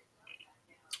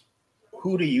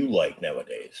 who do you like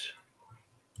nowadays?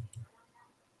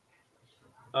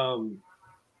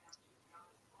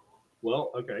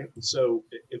 Well, okay. So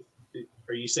if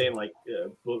are you saying like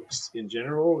books in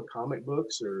general, comic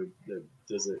books, or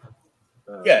does it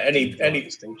yeah, any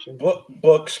distinction?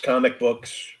 Books, comic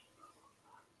books,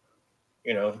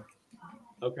 you know.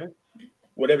 Okay.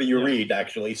 Whatever you read,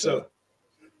 actually. So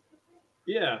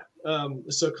yeah.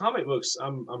 So comic books,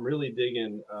 I'm really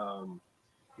digging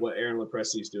what Aaron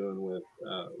Lopresti's doing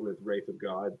with Wraith of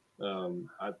God.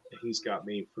 He's got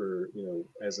me for, you know,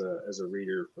 as a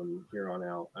reader from here on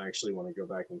out. I actually want to go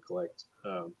back and collect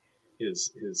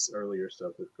his earlier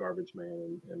stuff with Garbage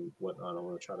Man and whatnot. I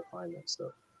want to try to find that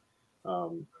stuff.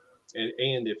 And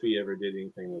if he ever did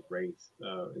anything with Wraith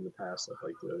in the past, I'd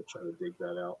like to try to dig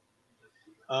that out.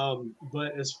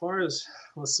 But as far as,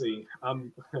 let's see,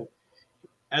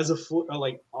 as a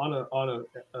like on a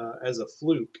as a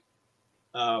fluke,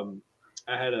 I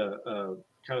had a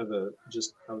kind of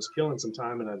I was killing some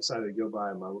time, and I decided to go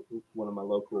by one of my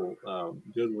local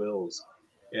Goodwills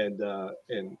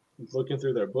and looking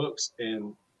through their books,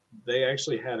 and they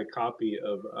actually had a copy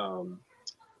of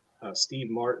Steve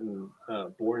Martin,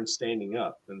 Born Standing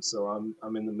Up, and so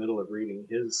I'm in the middle of reading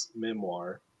his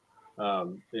memoir,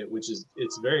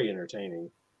 it's very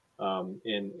entertaining,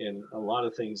 and a lot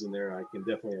of things in there I can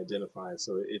definitely identify.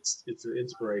 So it's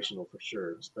inspirational for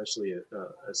sure, especially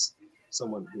as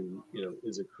someone who, you know,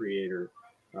 is a creator,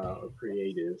 or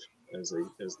creative, as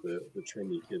the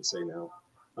trendy kids say now,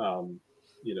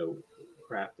 you know,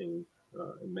 crafting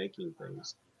and making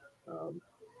things,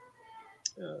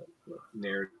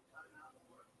 narrative.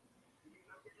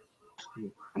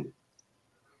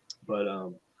 But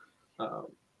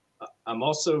I'm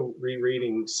also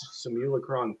rereading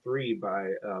Simulacron 3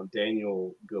 by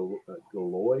Daniel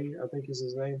Galoy, I think is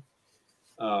his name.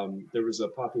 There was a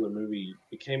popular movie.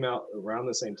 It came out around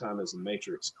the same time as The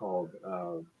Matrix called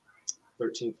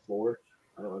 13th Floor.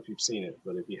 I don't know if you've seen it,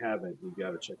 but if you haven't, you've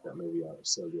got to check that movie out.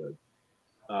 It's so good.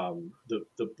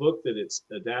 The book that it's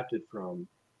adapted from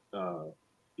uh,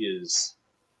 is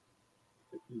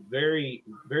very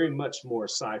much more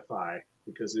sci-fi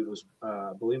because it was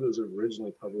I believe it was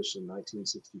originally published in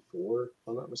 1964, if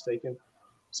I'm not mistaken.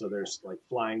 So there's like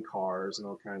flying cars and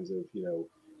all kinds of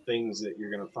things that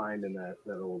you're going to find in that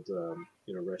old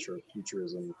retro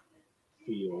futurism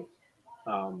feel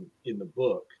in the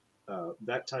book.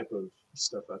 That type of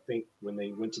stuff, I think, when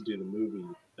they went to do the movie,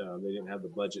 they didn't have the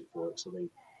budget for it, so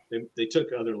they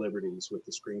took other liberties with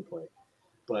the screenplay.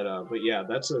 But yeah,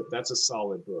 that's a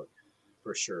solid book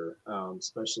for sure,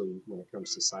 especially when it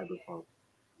comes to cyberpunk.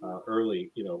 Early,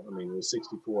 I mean, it was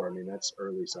 64. I mean, that's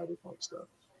early cyberpunk stuff.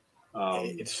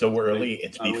 It's so early.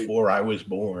 It's before I was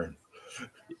born.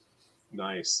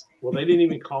 Nice. Well, they didn't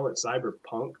even call it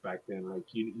cyberpunk back then. Like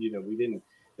we didn't.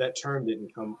 That term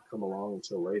didn't come along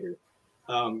until later.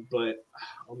 But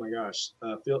oh my gosh,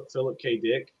 Philip K.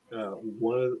 Dick.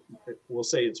 We'll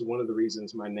say it's one of the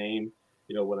reasons my name.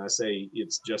 When I say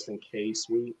it's Justin K.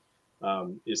 Sweet,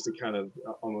 is to kind of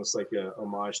almost like a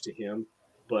homage to him.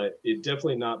 But it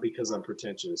definitely not because I'm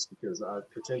pretentious. Because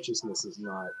pretentiousness is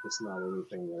not. It's not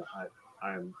anything that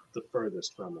I'm the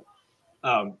furthest from it.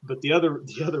 But the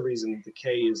other reason the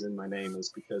K is in my name is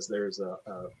because there's a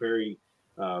very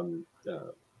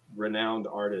renowned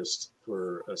artist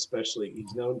for, especially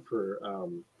he's known for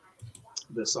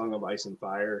the Song of Ice and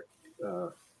Fire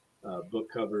book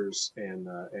covers and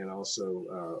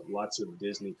also lots of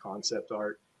Disney concept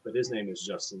art. But his name is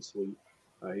Justin Sweet.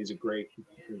 He's a great,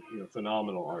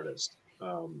 phenomenal artist,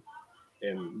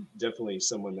 and definitely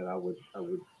someone that I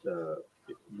would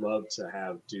love to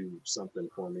have do something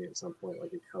for me at some point,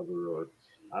 like a cover or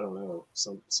I don't know,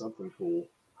 something cool.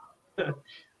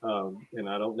 And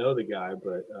I don't know the guy,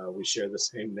 but we share the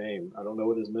same name. I don't know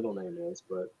what his middle name is,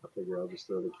 but I figure I'll just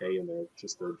throw the K in there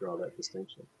just to draw that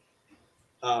distinction.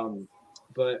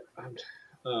 But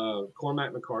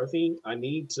Cormac McCarthy, I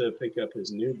need to pick up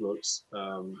his new books.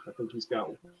 I think he's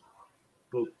got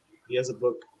book. He has a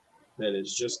book that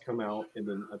has just come out, and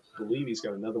then I believe he's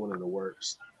got another one in the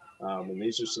works. And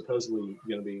these are supposedly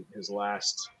going to be his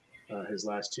last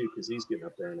two because he's getting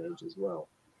up there in age as well.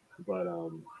 But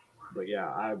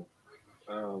yeah,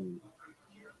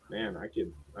 man, I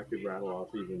could rattle off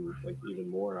even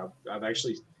more. I've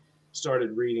actually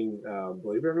started reading,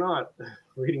 believe it or not,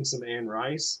 reading some Anne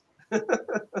Rice,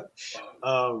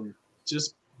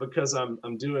 just because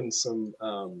I'm doing some.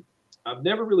 I've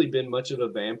never really been much of a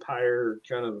vampire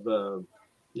kind of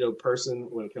person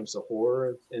when it comes to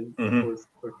horror and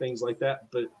or things like that.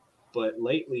 But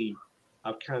lately,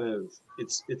 I've kind of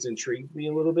it's intrigued me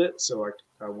a little bit. So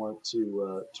I want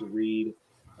to read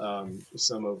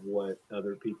some of what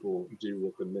other people do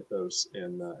with the mythos,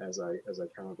 and as I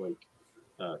kind of like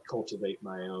cultivate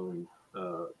my own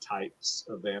types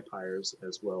of vampires,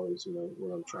 as well as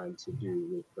what I'm trying to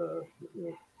do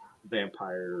with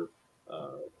vampire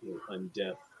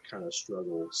undeath kind of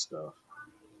struggle stuff.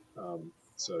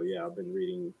 So yeah, I've been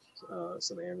reading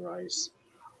some Anne Rice,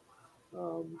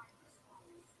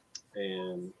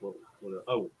 and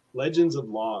Legends of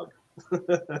Log.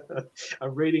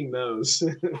 I'm reading those.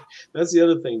 That's the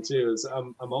other thing too. Is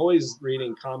I'm always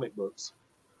reading comic books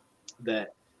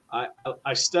that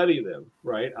I study them,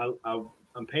 right.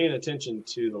 I'm paying attention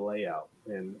to the layout,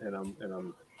 and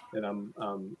I'm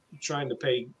trying to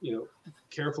pay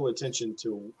careful attention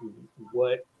to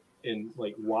what and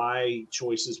like why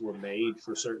choices were made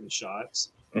for certain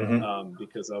shots,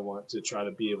 because I want to try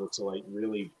to be able to like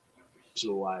really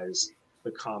visualize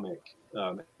the comic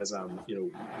as I'm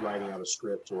writing out a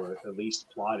script, or at least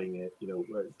plotting it.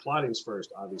 Plotting's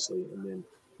first, obviously, and then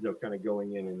kind of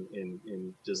going in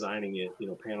and designing it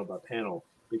panel by panel,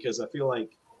 because I feel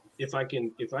like if I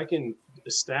can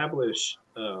establish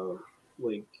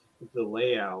like the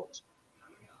layout,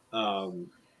 and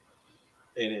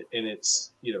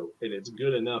it's and it's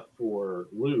good enough for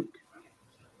Luke,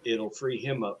 it'll free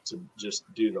him up to just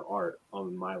do the art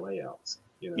on my layouts.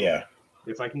 Yeah.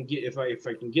 If I can get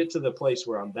to the place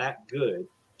where I'm that good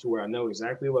to where I know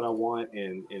exactly what I want,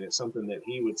 and it's something that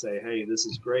he would say, hey, this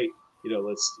is great,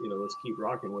 let's keep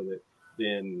rocking with it,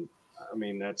 then I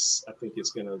mean I think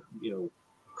it's gonna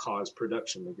cause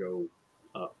production to go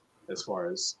up as far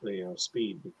as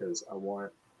speed, because I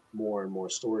want more and more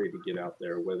story to get out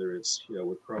there, whether it's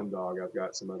with Chrome Dog. I've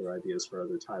got some other ideas for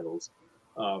other titles,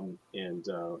 and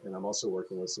I'm also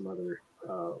working with some other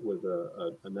with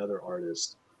another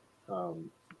artist on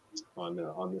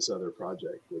this other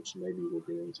project, which maybe we'll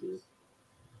get into.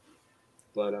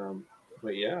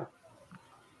 But yeah.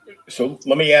 So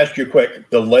let me ask you quick: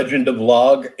 The Legend of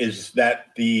Log, is that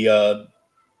the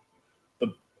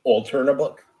Alterna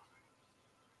book?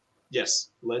 Yes,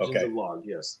 Legends Okay. of Log.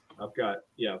 Yes, I've got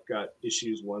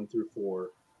issues 1 through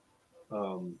 4.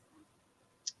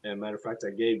 And matter of fact,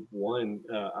 I gave one.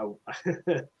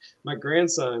 My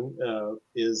grandson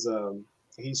is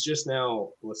he's just now.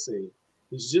 Let's see,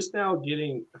 he's just now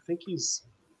getting. I think he's.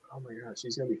 Oh my gosh,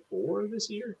 he's gonna be 4 this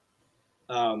year.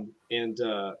 And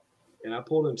I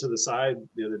pulled him to the side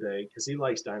the other day because he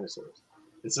likes dinosaurs.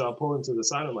 And so I pulled him to the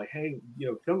side. I'm like, hey,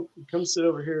 come sit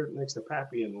over here next to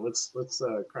Pappy and let's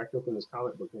crack open this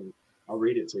comic book and I'll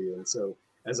read it to you. And so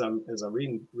as I'm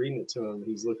reading it to him,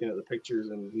 he's looking at the pictures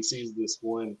and he sees this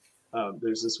one.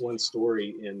 There's this one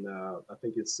story in I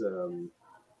think it's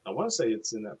I want to say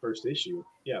it's in that first issue.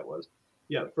 Yeah, it was.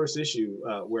 Yeah, the first issue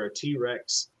where a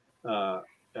T-Rex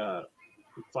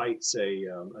fights a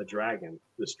dragon.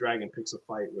 This dragon picks a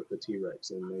fight with the T-Rex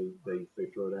and they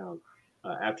throw down.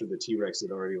 After the T-Rex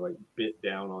had already like bit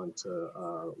down onto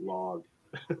Log,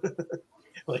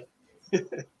 like,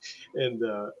 and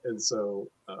so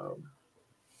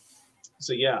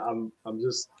yeah, I'm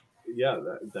just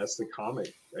that's the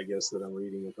comic I guess that I'm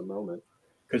reading at the moment.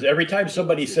 Because every time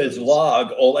somebody says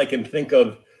Log, all I can think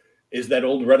of is that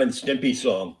old Ren and Stimpy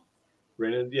song.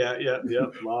 Ren, yeah,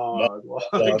 log.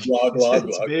 It's big, log,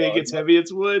 it's heavy,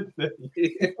 it's wood.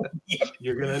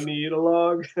 You're gonna need a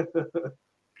log.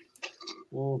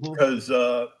 Because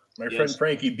my friend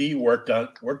Frankie B worked on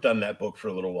that book for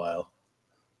a little while.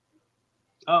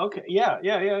 Oh, okay. Yeah.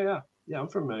 I'm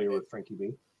familiar with Frankie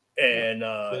B. And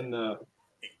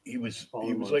he was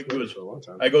like,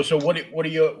 I go, so what are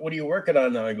you working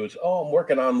on now? He goes, oh, I'm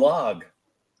working on Log.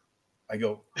 I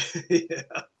go, yeah.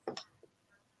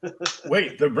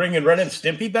 Wait, they're bringing Ren and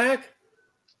Stimpy back?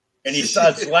 And he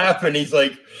starts laughing. He's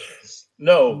like,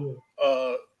 no,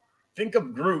 think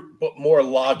of Groot, but more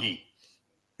loggy.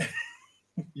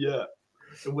 Yeah,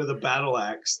 and with a battle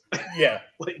axe. Yeah,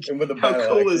 like and with a how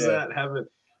battle cool axe, is that? Having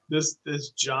this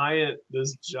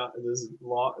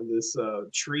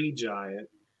tree giant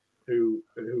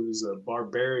who's a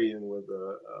barbarian with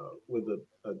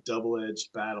a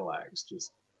double-edged battle axe,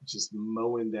 just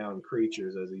mowing down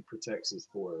creatures as he protects his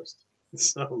forest.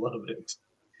 So I love it.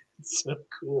 It's so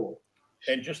cool.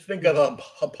 And just think of the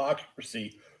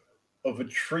hypocrisy of a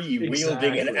tree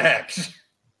wielding an axe.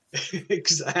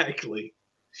 Exactly.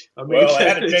 I mean, well, I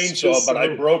had a chainsaw, but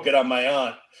I broke it on my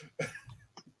aunt.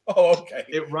 Oh, okay.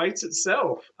 It writes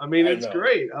itself. I mean, it's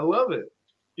great. I love it.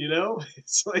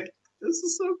 It's like, this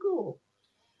is so cool.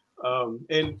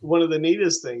 And one of the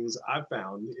neatest things I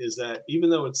found is that even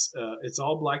though it's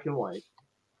all black and white,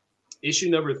 issue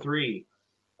number 3,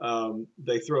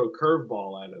 they throw a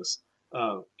curveball at us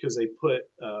because they put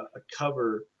a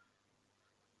cover.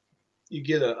 You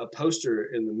get a poster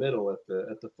in the middle at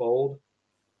the fold,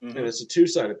 and it's a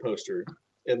 2-sided poster,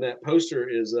 and that poster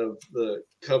is of the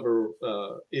cover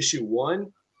issue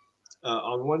 1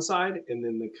 on one side, and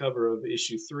then the cover of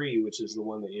issue 3, which is the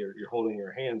one that you're holding in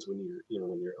your hands when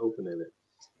you're opening it.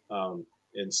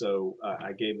 And so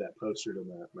I gave that poster to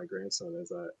my grandson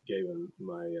as I gave him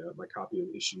my copy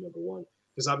of issue number 1,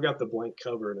 because I've got the blank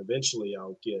cover, and eventually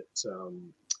I'll get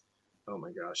oh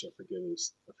my gosh, I forget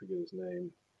his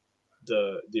name.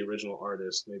 The original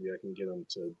artist, maybe I can get him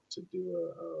to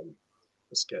do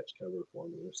a sketch cover for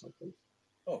me or something.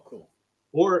 Oh, cool.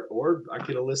 Or I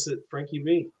could elicit Frankie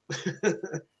B.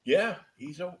 Yeah,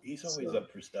 he's always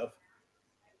up for stuff.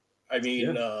 I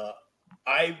mean, yeah.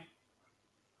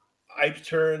 I've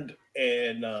turned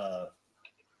and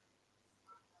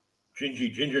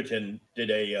Gingy Gingerton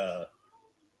did an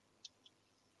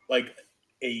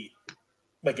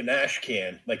ash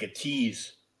can, like a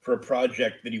tease for a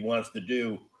project that he wants to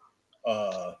do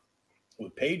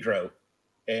with Pedro,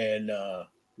 and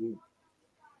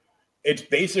it's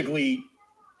basically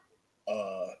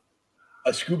a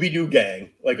Scooby-Doo gang,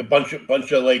 like a bunch of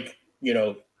 5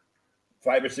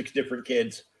 or 6 different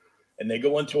kids, and they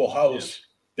go into a house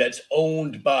that's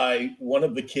owned by one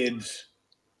of the kids'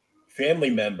 family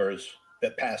members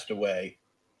that passed away,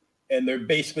 and they're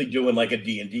basically doing like a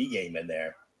D&D game in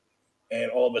there. And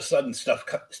all of a sudden stuff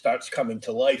starts coming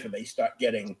to life, and they start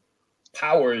getting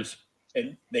powers,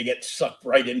 and they get sucked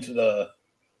right into the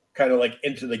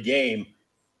game.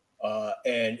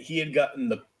 And he had gotten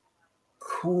the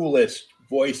coolest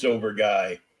voiceover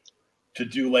guy to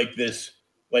do like this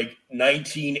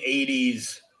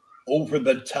 1980s over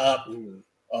the top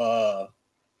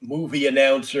movie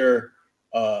announcer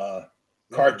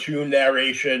cartoon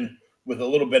narration with a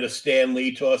little bit of Stan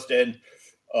Lee tossed in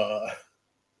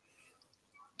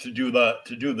to do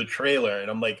the trailer.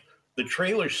 And I'm like, the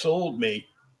trailer sold me,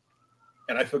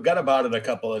 and I forgot about it a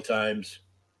couple of times.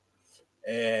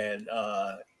 And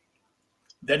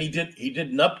then he did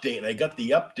an update, and I got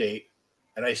the update,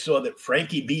 and I saw that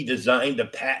Frankie B designed a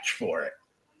patch for it.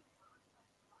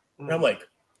 And I'm like,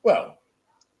 well,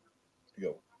 you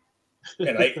go.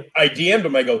 And I DM'd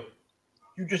him. I go,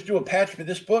 you just do a patch for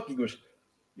this book? He goes,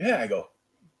 yeah. I go,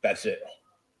 that's it.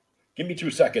 Give me 2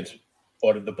 seconds.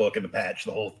 Ordered the book and the patch,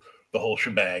 the whole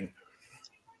shebang.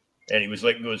 And he was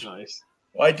like, nice.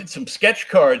 Well, I did some sketch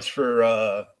cards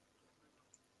for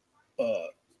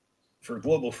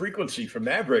Global Frequency for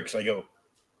Mavericks. I go,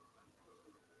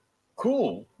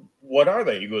 cool. What are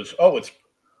they? He goes, oh, it's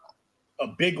a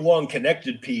big, long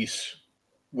connected piece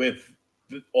with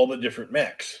all the different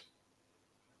mechs.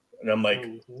 And I'm like,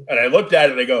 and I looked at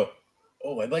it and I go,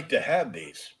 oh, I'd like to have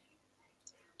these.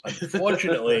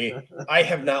 Unfortunately, I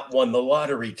have not won the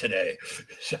lottery today.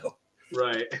 So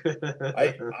right.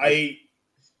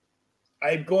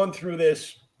 I've gone through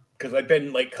this because I've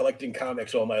been like collecting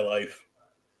comics all my life.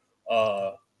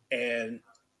 And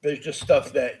there's just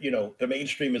stuff that, the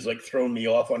mainstream has like thrown me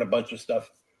off on a bunch of stuff.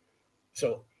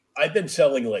 So I've been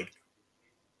selling like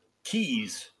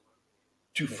keys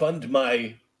to fund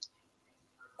my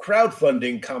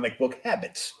crowdfunding comic book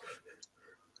habits.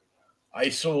 I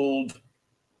sold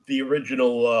the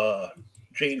original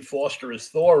Jane Foster as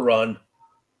Thor run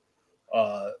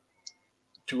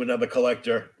to another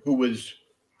collector who was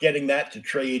getting that to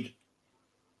trade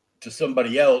to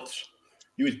somebody else.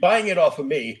 He was buying it off of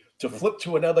me to flip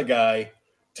to another guy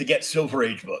to get Silver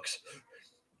Age books.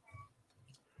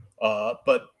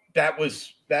 But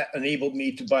that enabled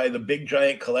me to buy the big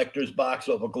giant collector's box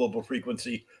off of Global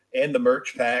Frequency and the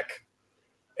merch pack,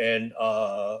 and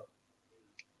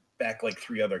back like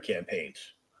 3 other campaigns.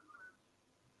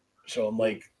 So I'm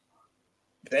like,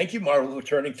 thank you, Marvel, for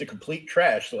turning to complete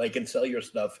trash so I can sell your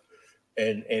stuff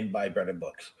and buy Brennan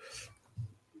books.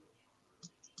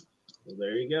 Well,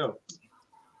 there you go.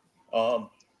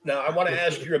 Now I want to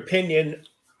ask your opinion,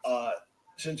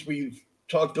 since we've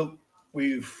talked a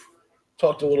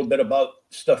little bit about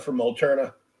stuff from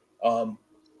Alterna.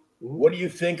 What do you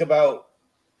think about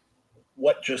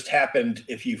what just happened,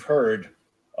 if you've heard,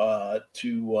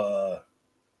 to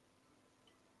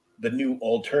the new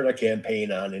Alterna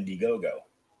campaign on Indiegogo?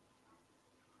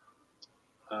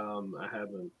 I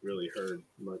haven't really heard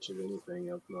much of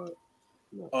anything. I'm not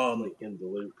like in the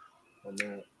loop on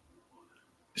that.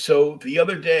 So the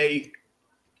other day,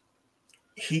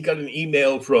 he got an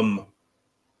email from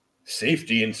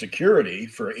Safety and Security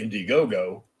for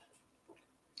Indiegogo,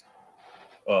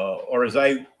 or as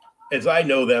I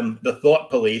know them, the Thought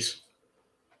Police.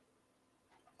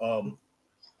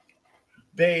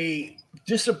 They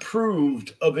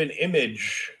disapproved of an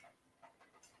image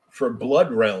for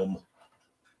Blood Realm,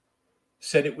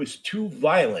 said it was too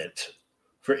violent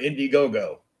for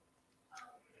Indiegogo.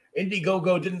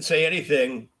 Indiegogo didn't say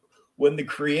anything when the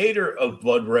creator of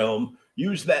Blood Realm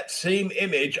used that same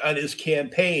image on his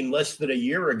campaign less than a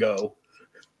year ago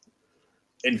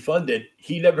and funded.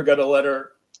 He never got a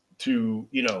letter to,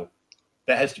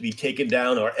 that has to be taken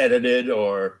down or edited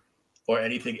or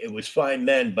anything. It was fine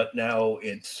then, but now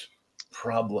it's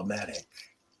problematic.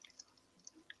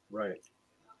 Right.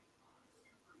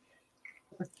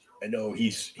 I know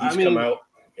he's come out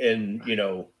and,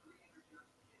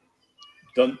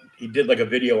 he did like a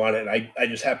video on it, and I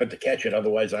just happened to catch it.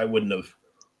 Otherwise, I wouldn't have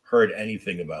heard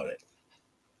anything about it.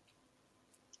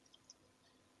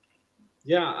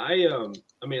 Yeah,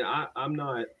 I'm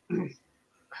not, of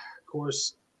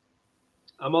course,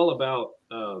 I'm all about,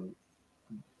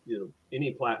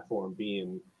 any platform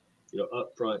being,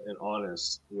 upfront and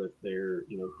honest with their,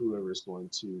 whoever's going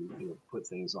to, put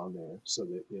things on there so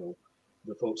that,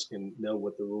 the folks can know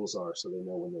what the rules are so they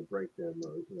know when they break them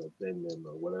or, bend them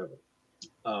or whatever.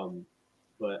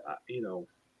 But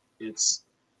it's,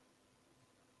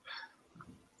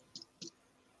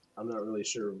 I'm not really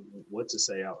sure what to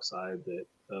say outside that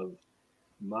of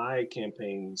my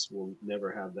campaigns will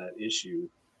never have that issue.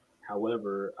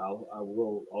 However, I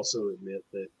will also admit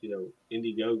that,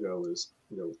 Indiegogo is,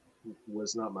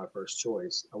 was not my first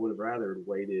choice. I would have rather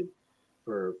waited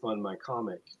for Fund My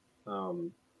Comic,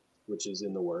 which is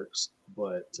in the works,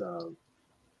 but,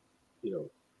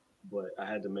 but I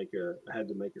had to make a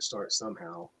start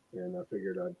somehow, and I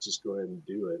figured I'd just go ahead and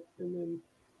do it. And then,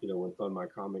 when Fund My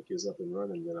Comic is up and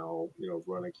running, then I'll,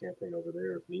 run a campaign over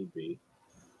there if need be.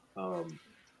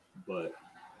 But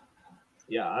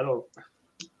yeah,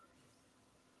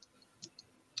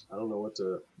 I don't know what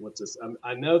to.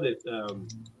 I know that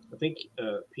I think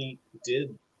Pete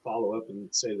did follow up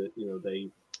and say that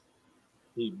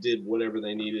he did whatever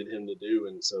they needed him to do,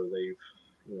 and so they've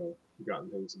gotten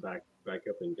things back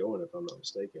up and going, if I'm not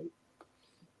mistaken.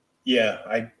 Yeah,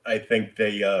 I think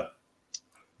they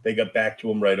got back to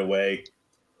him right away,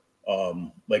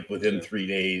 like within 3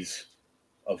 days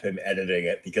of him editing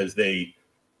it, because they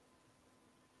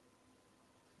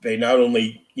not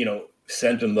only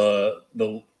sent him the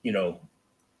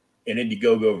an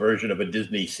Indiegogo version of a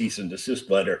Disney cease and desist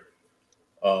letter,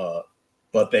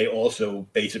 but they also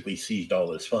basically seized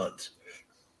all his funds.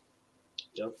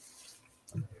 Yep.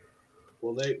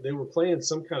 Well, they were playing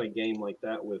some kind of game like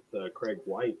that with Craig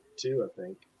White too, I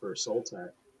think, for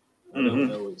Soltac. I don't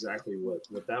know exactly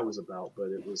what that was about, but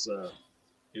it was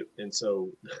and so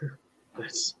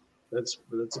that's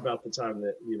about the time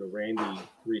that Randy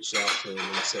reached out to him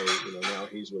and said now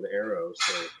he's with Arrow.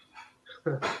 So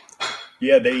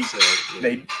yeah, they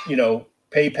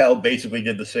PayPal basically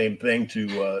did the same thing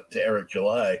to Eric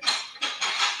July.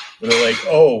 They're like,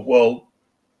 oh well,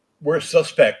 we're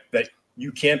suspect that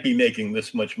you can't be making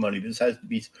this much money. This has to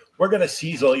be. We're going to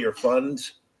seize all your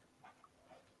funds.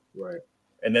 Right.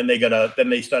 And then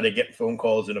they started getting phone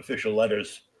calls and official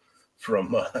letters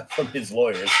from his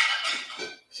lawyers.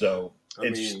 So I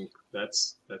mean,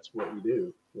 that's what we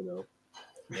do,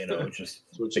 It's just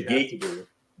it's what you have to do.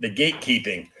 The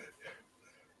gatekeeping.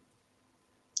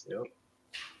 Yep.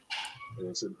 And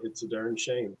it's a darn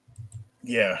shame.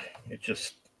 Yeah,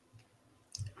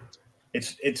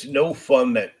 it's no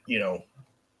fun that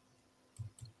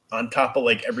on top of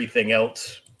like everything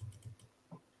else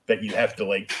that you have to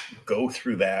like go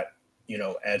through that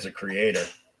as a creator.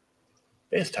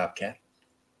 There's Top Cat.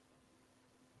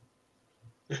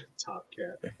 Top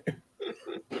Cat.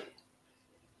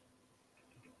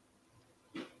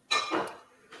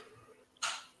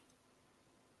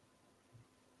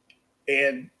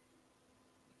 And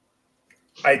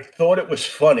I thought it was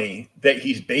funny that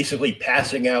he's basically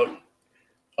passing out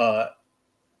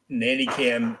nanny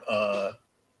cam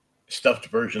stuffed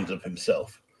versions of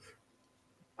himself.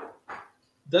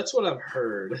 That's what I've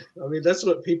heard. I mean, that's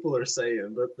what people are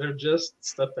saying, but they're just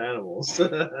stuffed animals.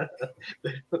 They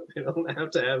don't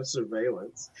have to have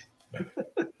surveillance.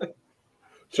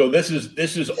 So this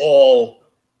is all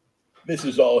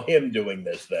him doing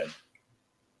this then.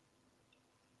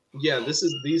 Yeah,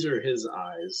 these are his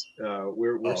eyes.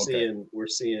 We're okay.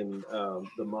 seeing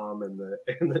the mom and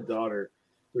the daughter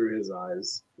through his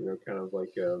eyes. Kind of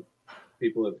like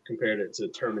people have compared it to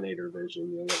Terminator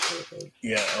vision, that kind of thing.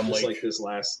 Yeah, I'm just like this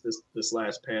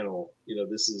last panel.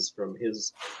 This is from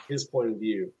his point of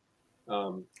view,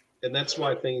 and that's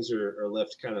why things are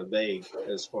left kind of vague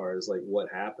as far as like what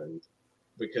happened,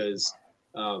 because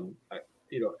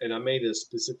and I made a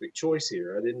specific choice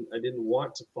here. I didn't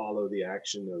want to follow the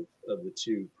action of the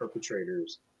two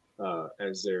perpetrators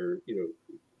as they're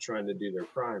trying to do their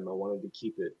crime. I wanted to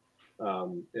keep it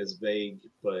as vague,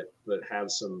 but have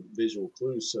some visual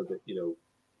clues so that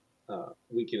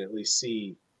we can at least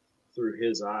see through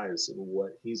his eyes and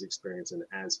what he's experiencing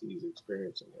as he's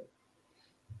experiencing it.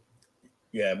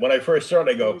 Yeah, when I first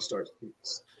started, I go.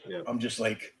 Yeah. I'm just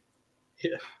like,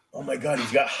 yeah. Oh my God,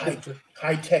 he's got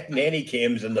high tech nanny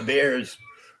cams and the bears,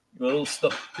 little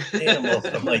stuffed animals.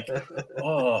 I'm like,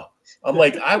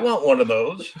 I want one of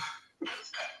those.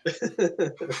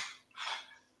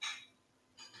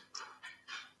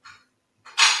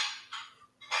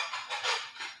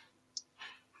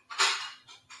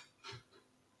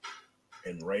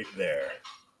 And right there.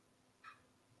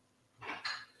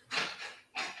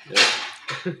 Yeah.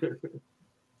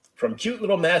 From cute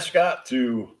little mascot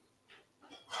to.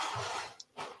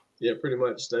 Yeah, pretty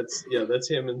much. That's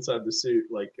him inside the suit,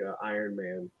 like Iron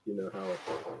Man. How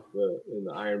in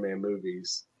the Iron Man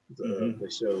movies they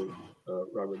show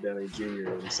Robert Downey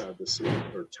Jr. inside the suit,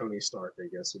 or Tony Stark, I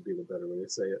guess would be the better way to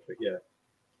say it. But yeah,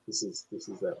 this is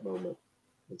that moment,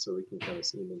 and so we can kind of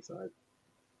see him inside.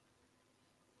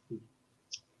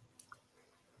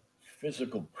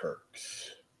 Physical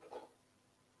perks.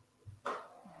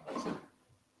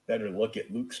 Better look at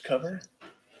Luke's cover.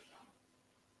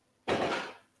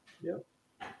 Yeah.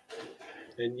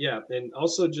 And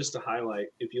also just to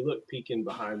highlight, if you look peeking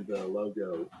behind the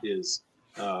logo is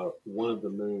one of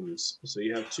the moons. So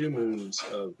you have two moons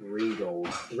of Ringgold.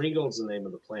 Ringgold's the name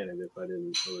of the planet, if I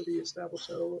didn't already establish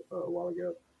that a while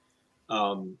ago.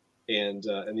 And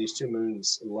these two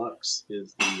moons, Lux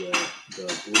is the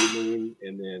blue moon,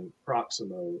 and then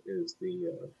Proximo is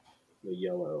the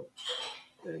yellow.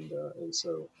 And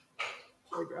so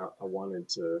like I wanted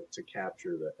to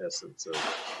capture the essence of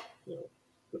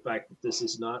the fact that this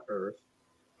is not Earth,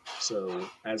 So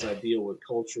as I deal with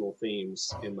cultural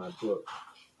themes in my book,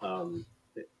 I'm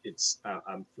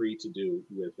free to do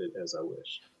with it as I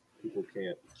wish. People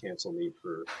can't cancel me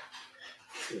for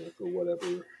for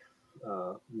whatever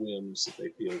whims that they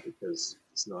feel because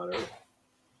it's not Earth.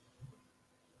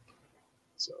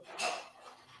 So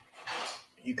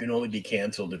You can only be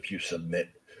canceled if you submit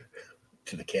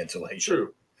to the cancellation.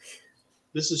 true.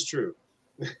 This is true.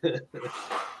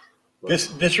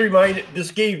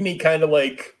 This gave me kind of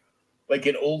like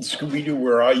an old Scooby Doo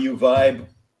Where Are You vibe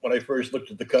when I first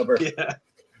looked at the cover. Yeah.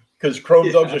 Because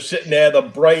Chrome Dogs are sitting there, the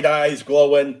bright eyes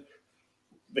glowing,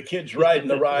 the kids riding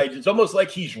the rides. It's almost like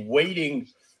he's waiting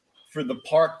for the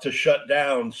park to shut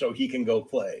down so he can go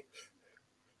play.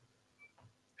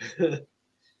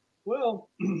 Well,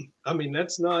 I mean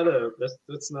that's not a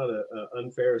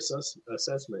unfair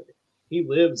assessment. He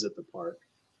lives at the park,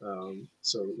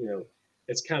 so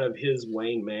it's kind of his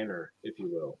Wayne Manor, if you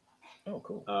will. Oh,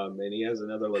 cool. And he has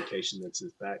another location that's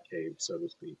his bat cave, so to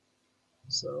speak.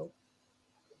 So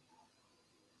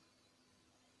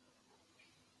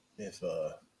There's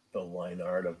the line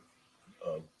art of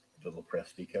the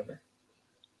Lopresti cover.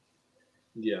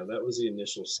 yeah, that was the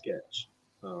initial sketch,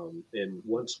 and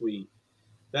once we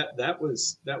that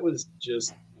was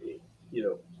just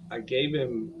I gave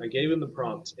him the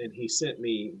prompt and he sent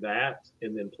me that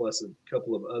and then plus a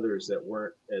couple of others that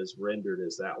weren't as rendered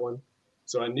as that one,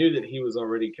 so I knew that he was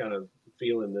already kind of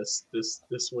feeling this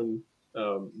one,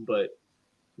 but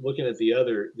looking at the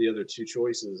other two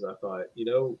choices, I thought,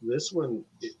 this one,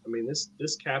 I mean,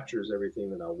 this captures everything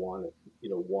that I want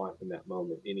in that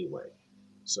moment anyway.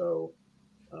 So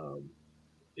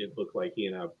it looked like he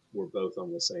and I were both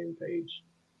on the same page.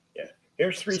 Yeah.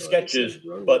 Here's three sketches,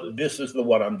 but this is the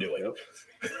one I'm doing. Yep.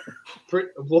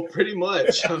 Pretty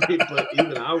much. I mean, but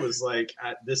even I was like,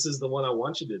 this is the one I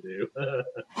want you to do.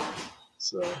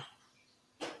 So.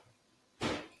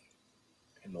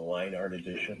 In the line art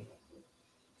edition.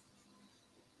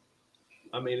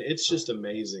 I mean, it's just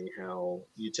amazing how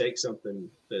you take something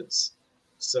that's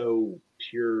so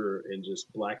pure and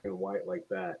just black and white like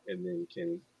that, and then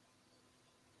can,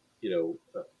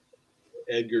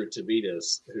 Edgar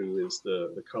Tavitas, who is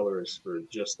the colorist for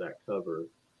just that cover,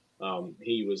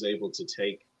 he was able to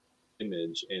take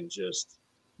image and just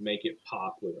make it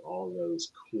pop with all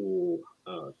those cool,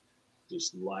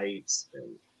 just lights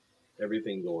and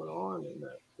everything going on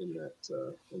in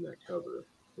that cover.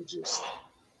 It just,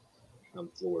 I'm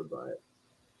floored by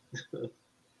it.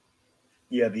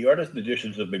 Yeah, the artist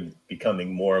editions have been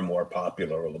becoming more and more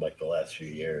popular over like the last few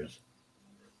years.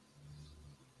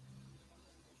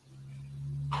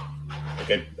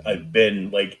 Like I've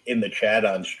been like in the chat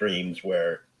on streams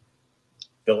where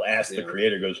they'll ask the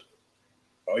creator, goes,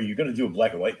 "Are you going to do a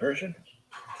black and white version?"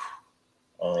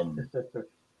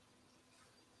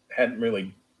 Hadn't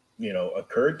really,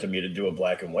 occurred to me to do a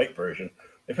black and white version.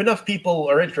 If enough people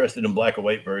are interested in black and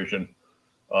white version,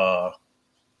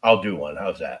 I'll do one.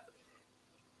 How's that?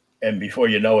 And before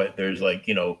you know it, there's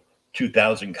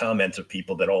 2,000 comments of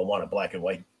people that all want a black and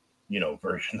white,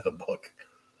 version of the book.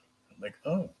 I'm like,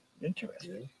 oh,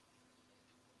 interesting. Yeah.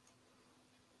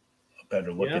 I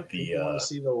better look at the. People want to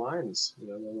see the lines.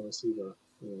 They want to see the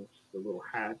little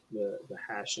the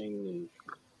hashing and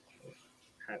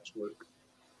hatch work.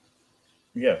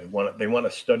 Yeah, they want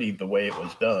to study the way it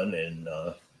was done and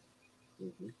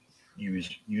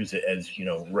use it as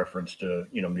reference to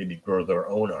maybe grow their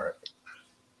own art.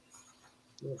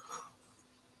 Yeah.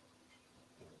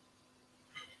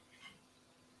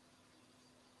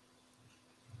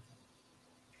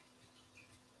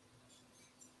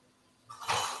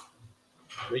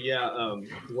 But yeah,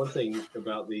 one thing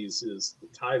about these is the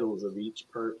titles of each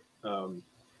perk.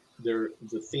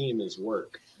 The theme is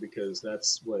work, because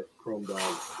that's what Chrome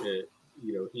Dog.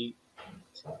 He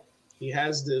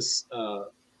has this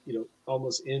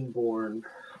almost inborn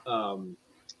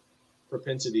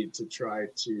propensity to try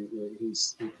to.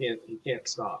 He can't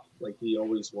stop. Like he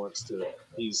always wants to.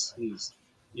 He's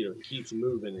keeps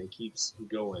moving and keeps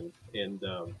going, and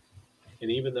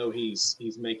even though he's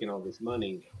making all this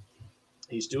money,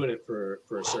 he's doing it for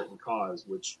a certain cause,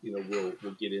 which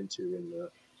we'll get into in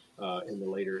the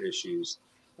later issues.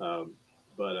 But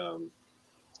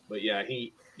yeah,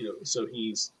 so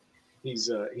he's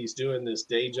doing this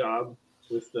day job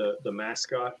with the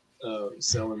mascot,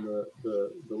 selling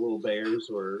the little bears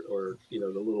or the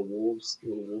little wolves,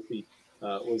 little wolfie.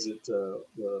 Was it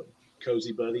the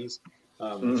cozy buddies?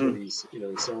 So he's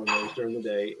selling those during the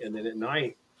day, and then at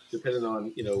night, depending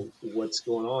on what's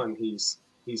going on, he's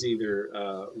either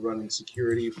running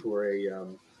security for a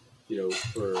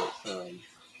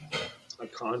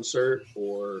concert,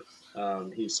 or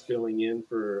he's filling in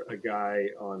for a guy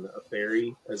on a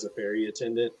ferry as a ferry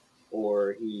attendant,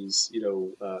 or he's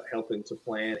helping to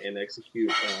plan and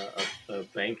execute a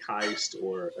bank heist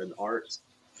or an art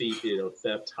thief,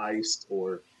 theft heist,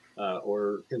 or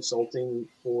consulting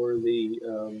for the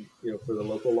for the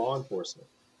local law enforcement.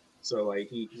 So like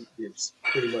it's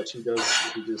pretty much he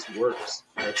just works.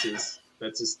 That's his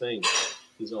thing.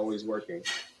 He's always working.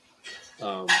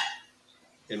 And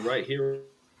right here,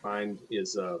 find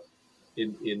is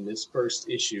in this first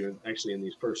issue, and actually in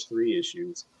these first three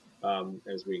issues,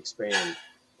 as we expand,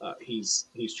 he's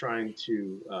trying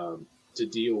to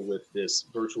deal with this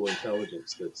virtual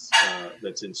intelligence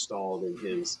that's installed in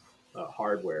his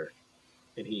hardware,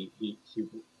 and he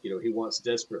wants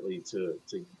desperately to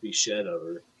be shed of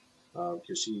her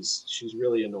because she's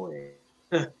really annoying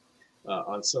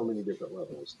on so many different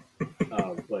levels.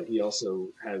 But he also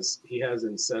has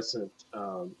incessant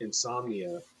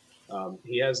insomnia.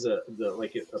 He has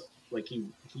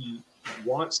he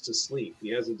wants to sleep. He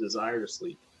has a desire to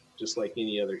sleep, just like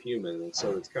any other human. And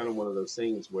so it's kind of one of those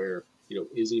things where,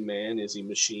 is he man? Is he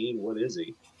machine? What is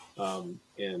he? But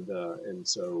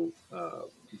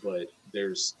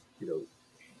there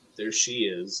she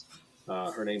is.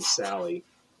 Her name's Sally.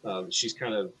 She's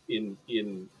kind of in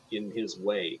his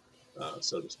way,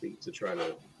 so to speak, to try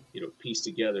to piece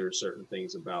together certain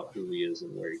things about who he is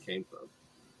and where he came from.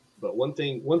 But one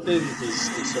thing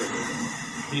is certain.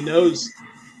 He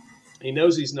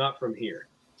knows he's not from here.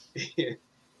 He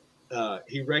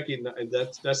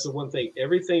recognizes that's the one thing.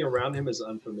 Everything around him is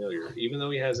unfamiliar. Even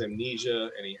though he has amnesia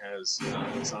and he has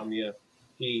insomnia,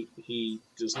 he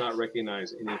does not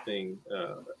recognize anything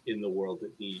in the world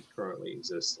that he currently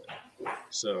exists in.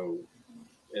 So,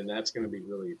 and that's going to be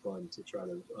really fun to try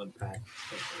to unpack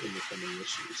in the coming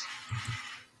issues.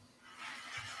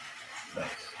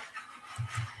 Nice.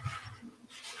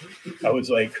 I was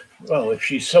like, well, if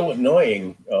she's so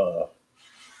annoying,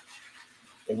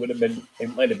 it might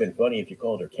have been funny if you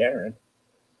called her Karen.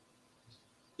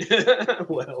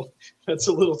 Well, that's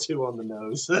a little too on the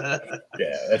nose. Yeah,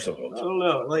 that's a little. I don't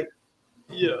know. Like,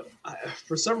 yeah,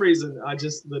 for some reason,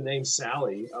 the name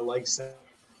Sally. I like Sally.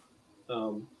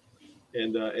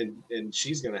 And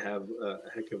she's going to have a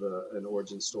heck of an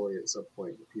origin story at some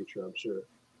point in the future, I'm sure.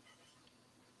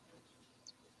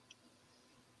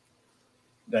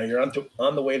 Now you're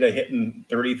on the way to hitting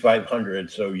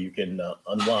 3,500, so you can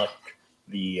unlock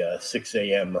the 6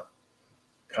 a.m.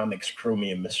 Comics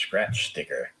Chromium Scratch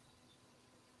sticker.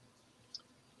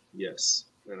 Yes,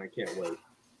 and I can't wait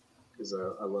because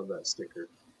I love that sticker.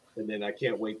 And then I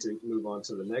can't wait to move on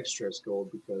to the next stretch goal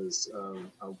because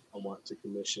I want to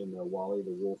commission a Wally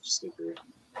the Wolf sticker,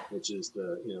 which is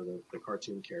the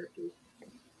cartoon character.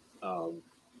 And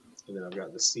then I've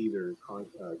got the Seether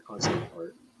concept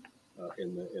art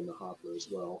in the hopper as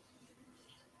well.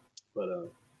 But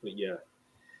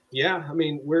yeah. I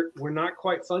mean, we're not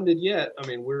quite funded yet. I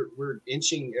mean, we're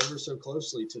inching ever so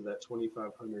closely to that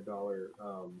 $2,500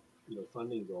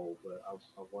 funding goal, but I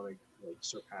want to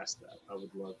surpass that. I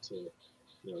would love to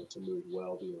to move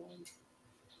well beyond.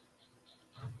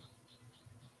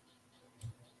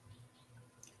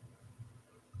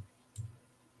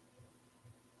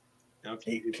 Now,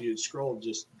 if you had scrolled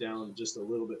down just a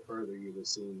little bit further, you'd have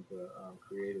seen the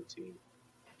creative team.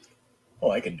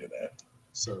 Oh, I can do that.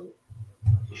 So,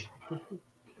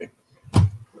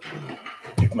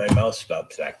 if my mouse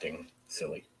stops acting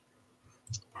silly.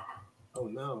 Oh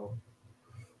no.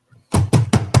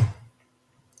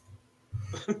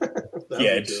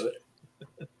 Yeah,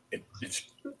 it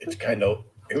was kind of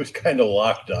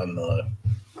locked on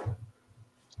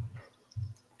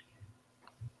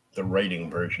the writing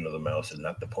version of the mouse and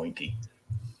not the pointy.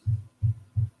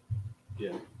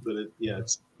 Yeah, but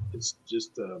it's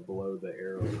just below the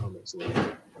arrow comments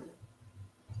level.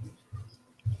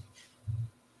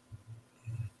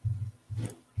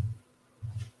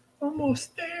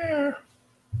 Almost there.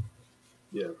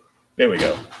 Yeah. There we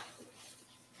go.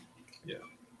 Yeah.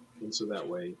 And so that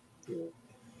way,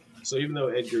 So even though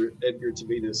Edgar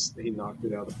Tavitas, he knocked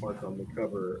it out of the park on the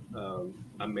cover,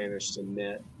 I managed to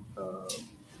net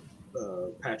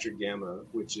Patrick Gamma,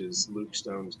 which is Luke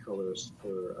Stone's colorist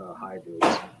for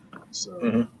Hybrids.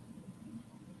 So,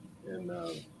 and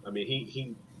I mean,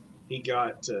 he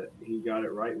got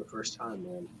it right in the first time,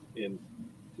 man. And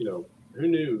who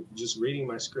knew? Just reading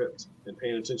my script and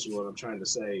paying attention to what I'm trying to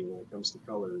say when it comes to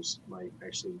colors might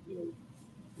actually, you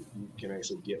can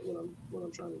actually get what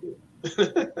I'm trying to do.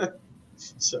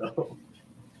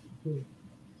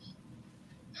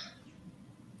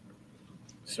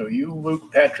 So you,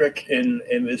 Luke, Patrick, and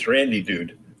this Randy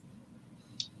dude.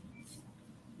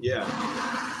 Yeah.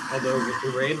 Although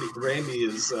Randy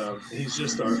is he's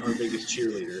just our biggest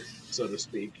cheerleader, so to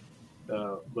speak.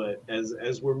 But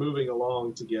as we're moving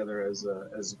along together as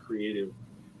a creative,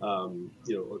 a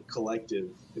collective,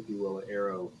 if you will, at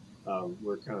Arrow,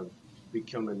 we're kind of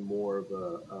becoming more of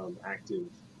a active.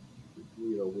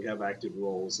 We have active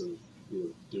roles of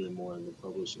doing more in the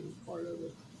publishing part of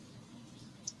it.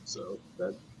 So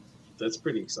that's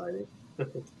pretty exciting.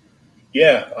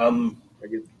 Yeah, I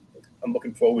get I'm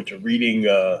looking forward to reading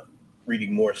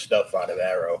more stuff out of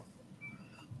Arrow.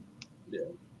 Yeah,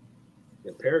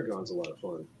 Paragon's a lot of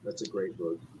fun. That's a great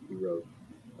book he wrote.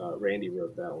 Randy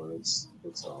wrote that one. It's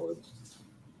solid.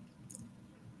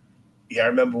 Yeah, I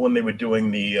remember when they were doing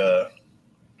the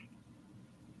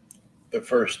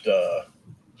first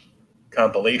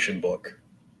compilation book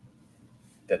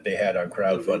that they had on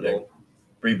crowdfunding.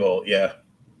 Revolt, yeah.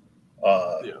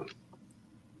 Yeah.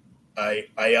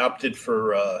 I opted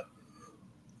for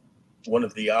one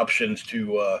of the options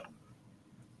to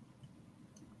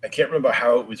I can't remember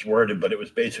how it was worded, but it was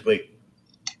basically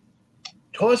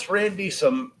toss Randy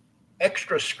some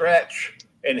extra scratch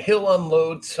and he'll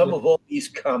unload some of all these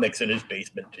comics in his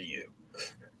basement to you.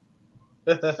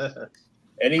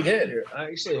 And he did. Here, I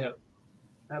actually have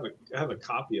a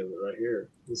copy of it right here.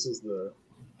 This is the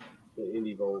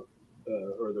Indie Volt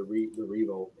or the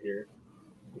Revolt here.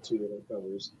 The two different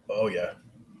covers. Oh yeah.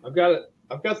 I've got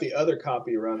the other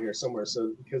copy around here somewhere.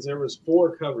 So because there was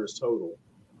 4 covers total.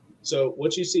 So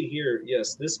what you see here,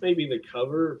 yes, this may be the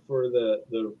cover for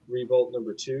the Revolt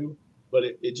number 2, but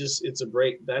it's a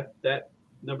break. That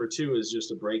number 2 is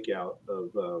just a breakout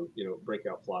of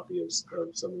breakout floppy of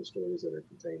some of the stories that are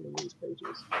contained in these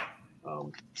pages.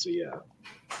 So yeah,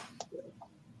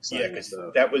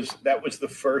 because that was the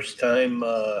first time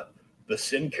the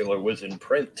Sin Killer was in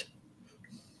print.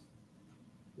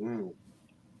 Mm.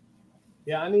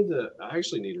 Yeah, I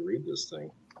actually need to read this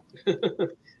thing.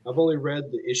 I've only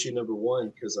read the issue number 1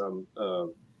 because I've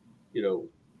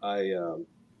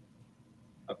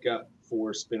got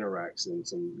 4 spinner racks in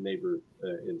some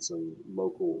in some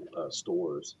local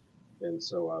stores, and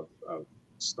so I've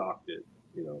stocked it.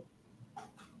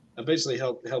 I basically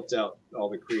helped out all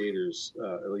the creators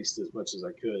at least as much as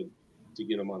I could to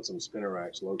get them on some spinner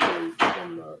racks locally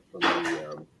from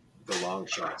the Long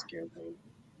Shots campaign.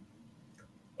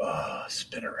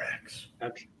 Spinner racks.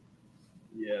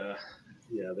 Yeah,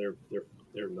 they're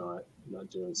not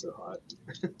doing so hot.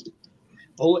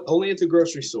 only at the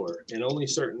grocery store, and only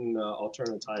certain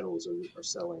alternate titles are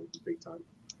selling big time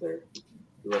there.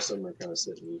 The rest of them are kind of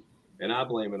sitting, and I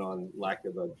blame it on lack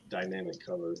of a dynamic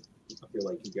cover. I feel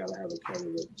like you got to have a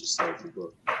cover that just sells the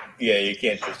book. Yeah, you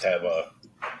can't just have a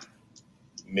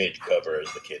mid cover,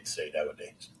 as the kids say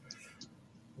nowadays.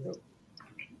 Yep.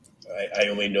 I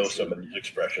only know some of these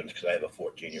expressions because I have a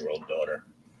 14-year-old daughter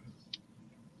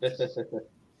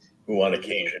who on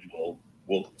occasion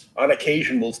will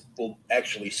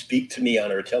actually speak to me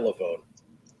on her telephone.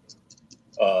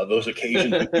 Those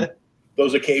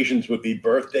occasions would be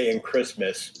birthday and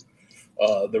Christmas.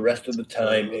 The rest of the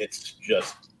time, it's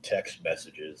just text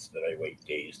messages that I wait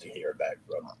days to hear back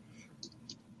from.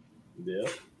 Yeah.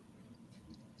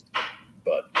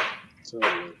 But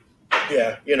totally.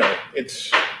 Yeah,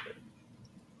 it's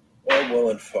all well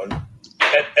and fun.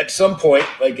 At some point,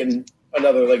 like in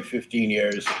another 15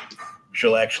 years,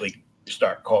 she'll actually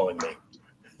start calling me.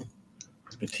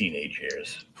 The teenage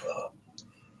years.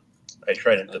 I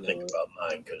try not to think about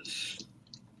mine because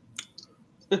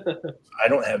I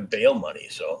don't have bail money,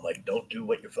 so I'm like, don't do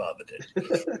what your father did.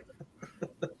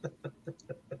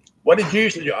 What did you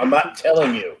used to do? I'm not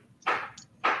telling you.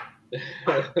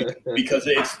 Because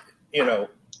it's, the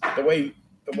way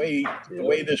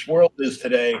this world is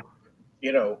today,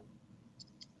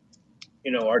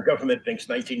 our government thinks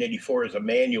 1984 is a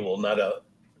manual, not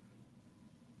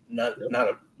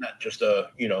just a,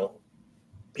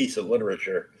 piece of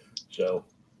literature. So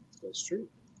that's true.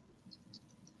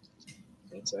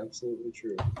 That's absolutely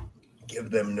true. Give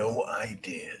them no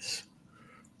ideas.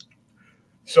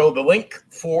 So the link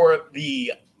for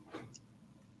the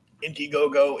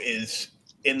Indiegogo is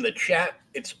in the chat.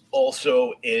 It's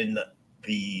also in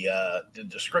the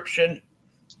description,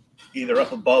 either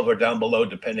up above or down below,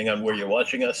 depending on where you're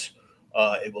watching us.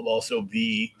 It will also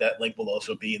be, that link will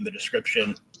also be in the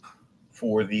description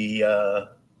for the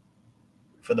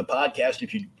podcast.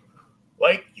 If you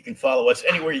like, you can follow us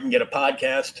anywhere you can get a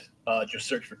podcast. Just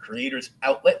search for Creators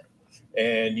Outlet,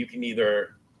 and you can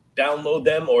either download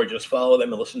them or just follow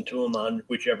them and listen to them on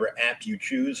whichever app you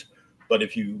choose. But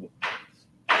if you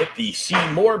hit the See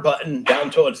More button down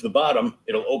towards the bottom,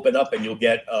 it'll open up and you'll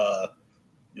get a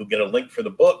link for the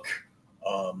book.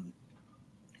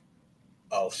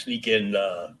 I'll sneak in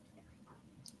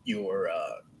your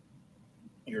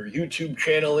YouTube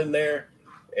channel in there,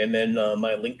 and then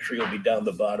my link tree will be down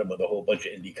the bottom with a whole bunch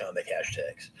of indie comic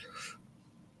hashtags.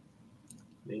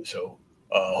 So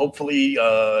hopefully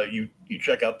you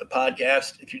check out the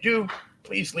podcast. If you do,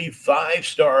 please leave 5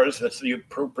 stars. That's the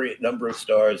appropriate number of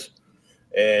stars,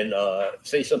 and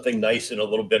say something nice in a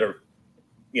little bit of,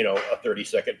 a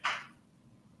 30-second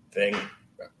thing.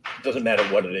 It doesn't matter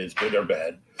what it is, good or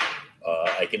bad.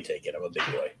 I can take it. I'm a big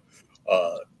boy.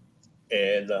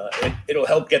 And it'll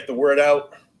help get the word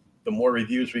out. The more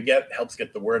reviews we get helps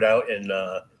get the word out, and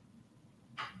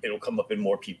it'll come up in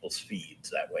more people's feeds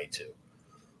that way too.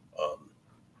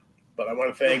 But I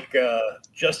want to thank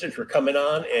Justin for coming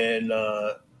on and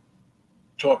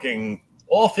talking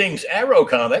all things Arrow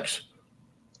comics.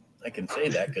 I can say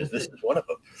that because this is one of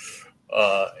them.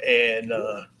 And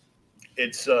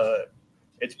it's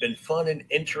been fun and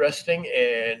interesting,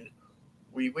 and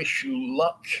we wish you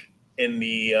luck in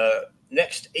the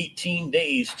next 18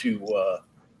 days to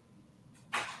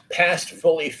pass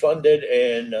fully funded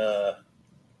and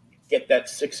get that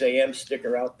 6 a.m.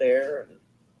 sticker out there and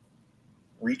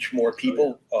reach more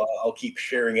people. I'll keep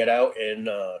sharing it out, and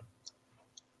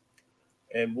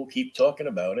we'll keep talking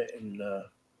about it, and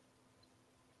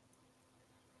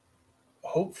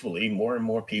hopefully more and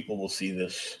more people will see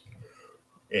this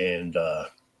and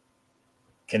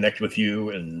connect with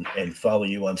you and follow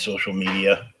you on social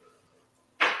media.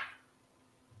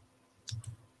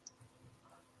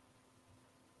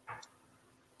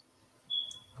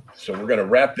 So we're going to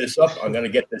wrap this up. I'm going to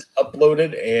get this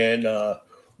uploaded, and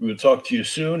we will talk to you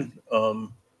soon.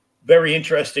 Very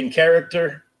interesting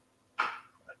character.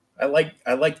 I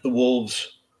like the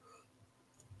Wolves.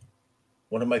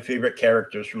 One of my favorite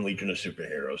characters from Legion of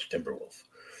Superheroes, Timberwolf.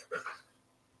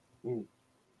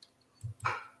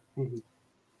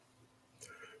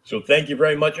 So thank you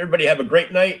very much. Everybody have a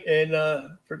great night. And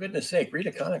for goodness sake, read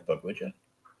a comic book, would you?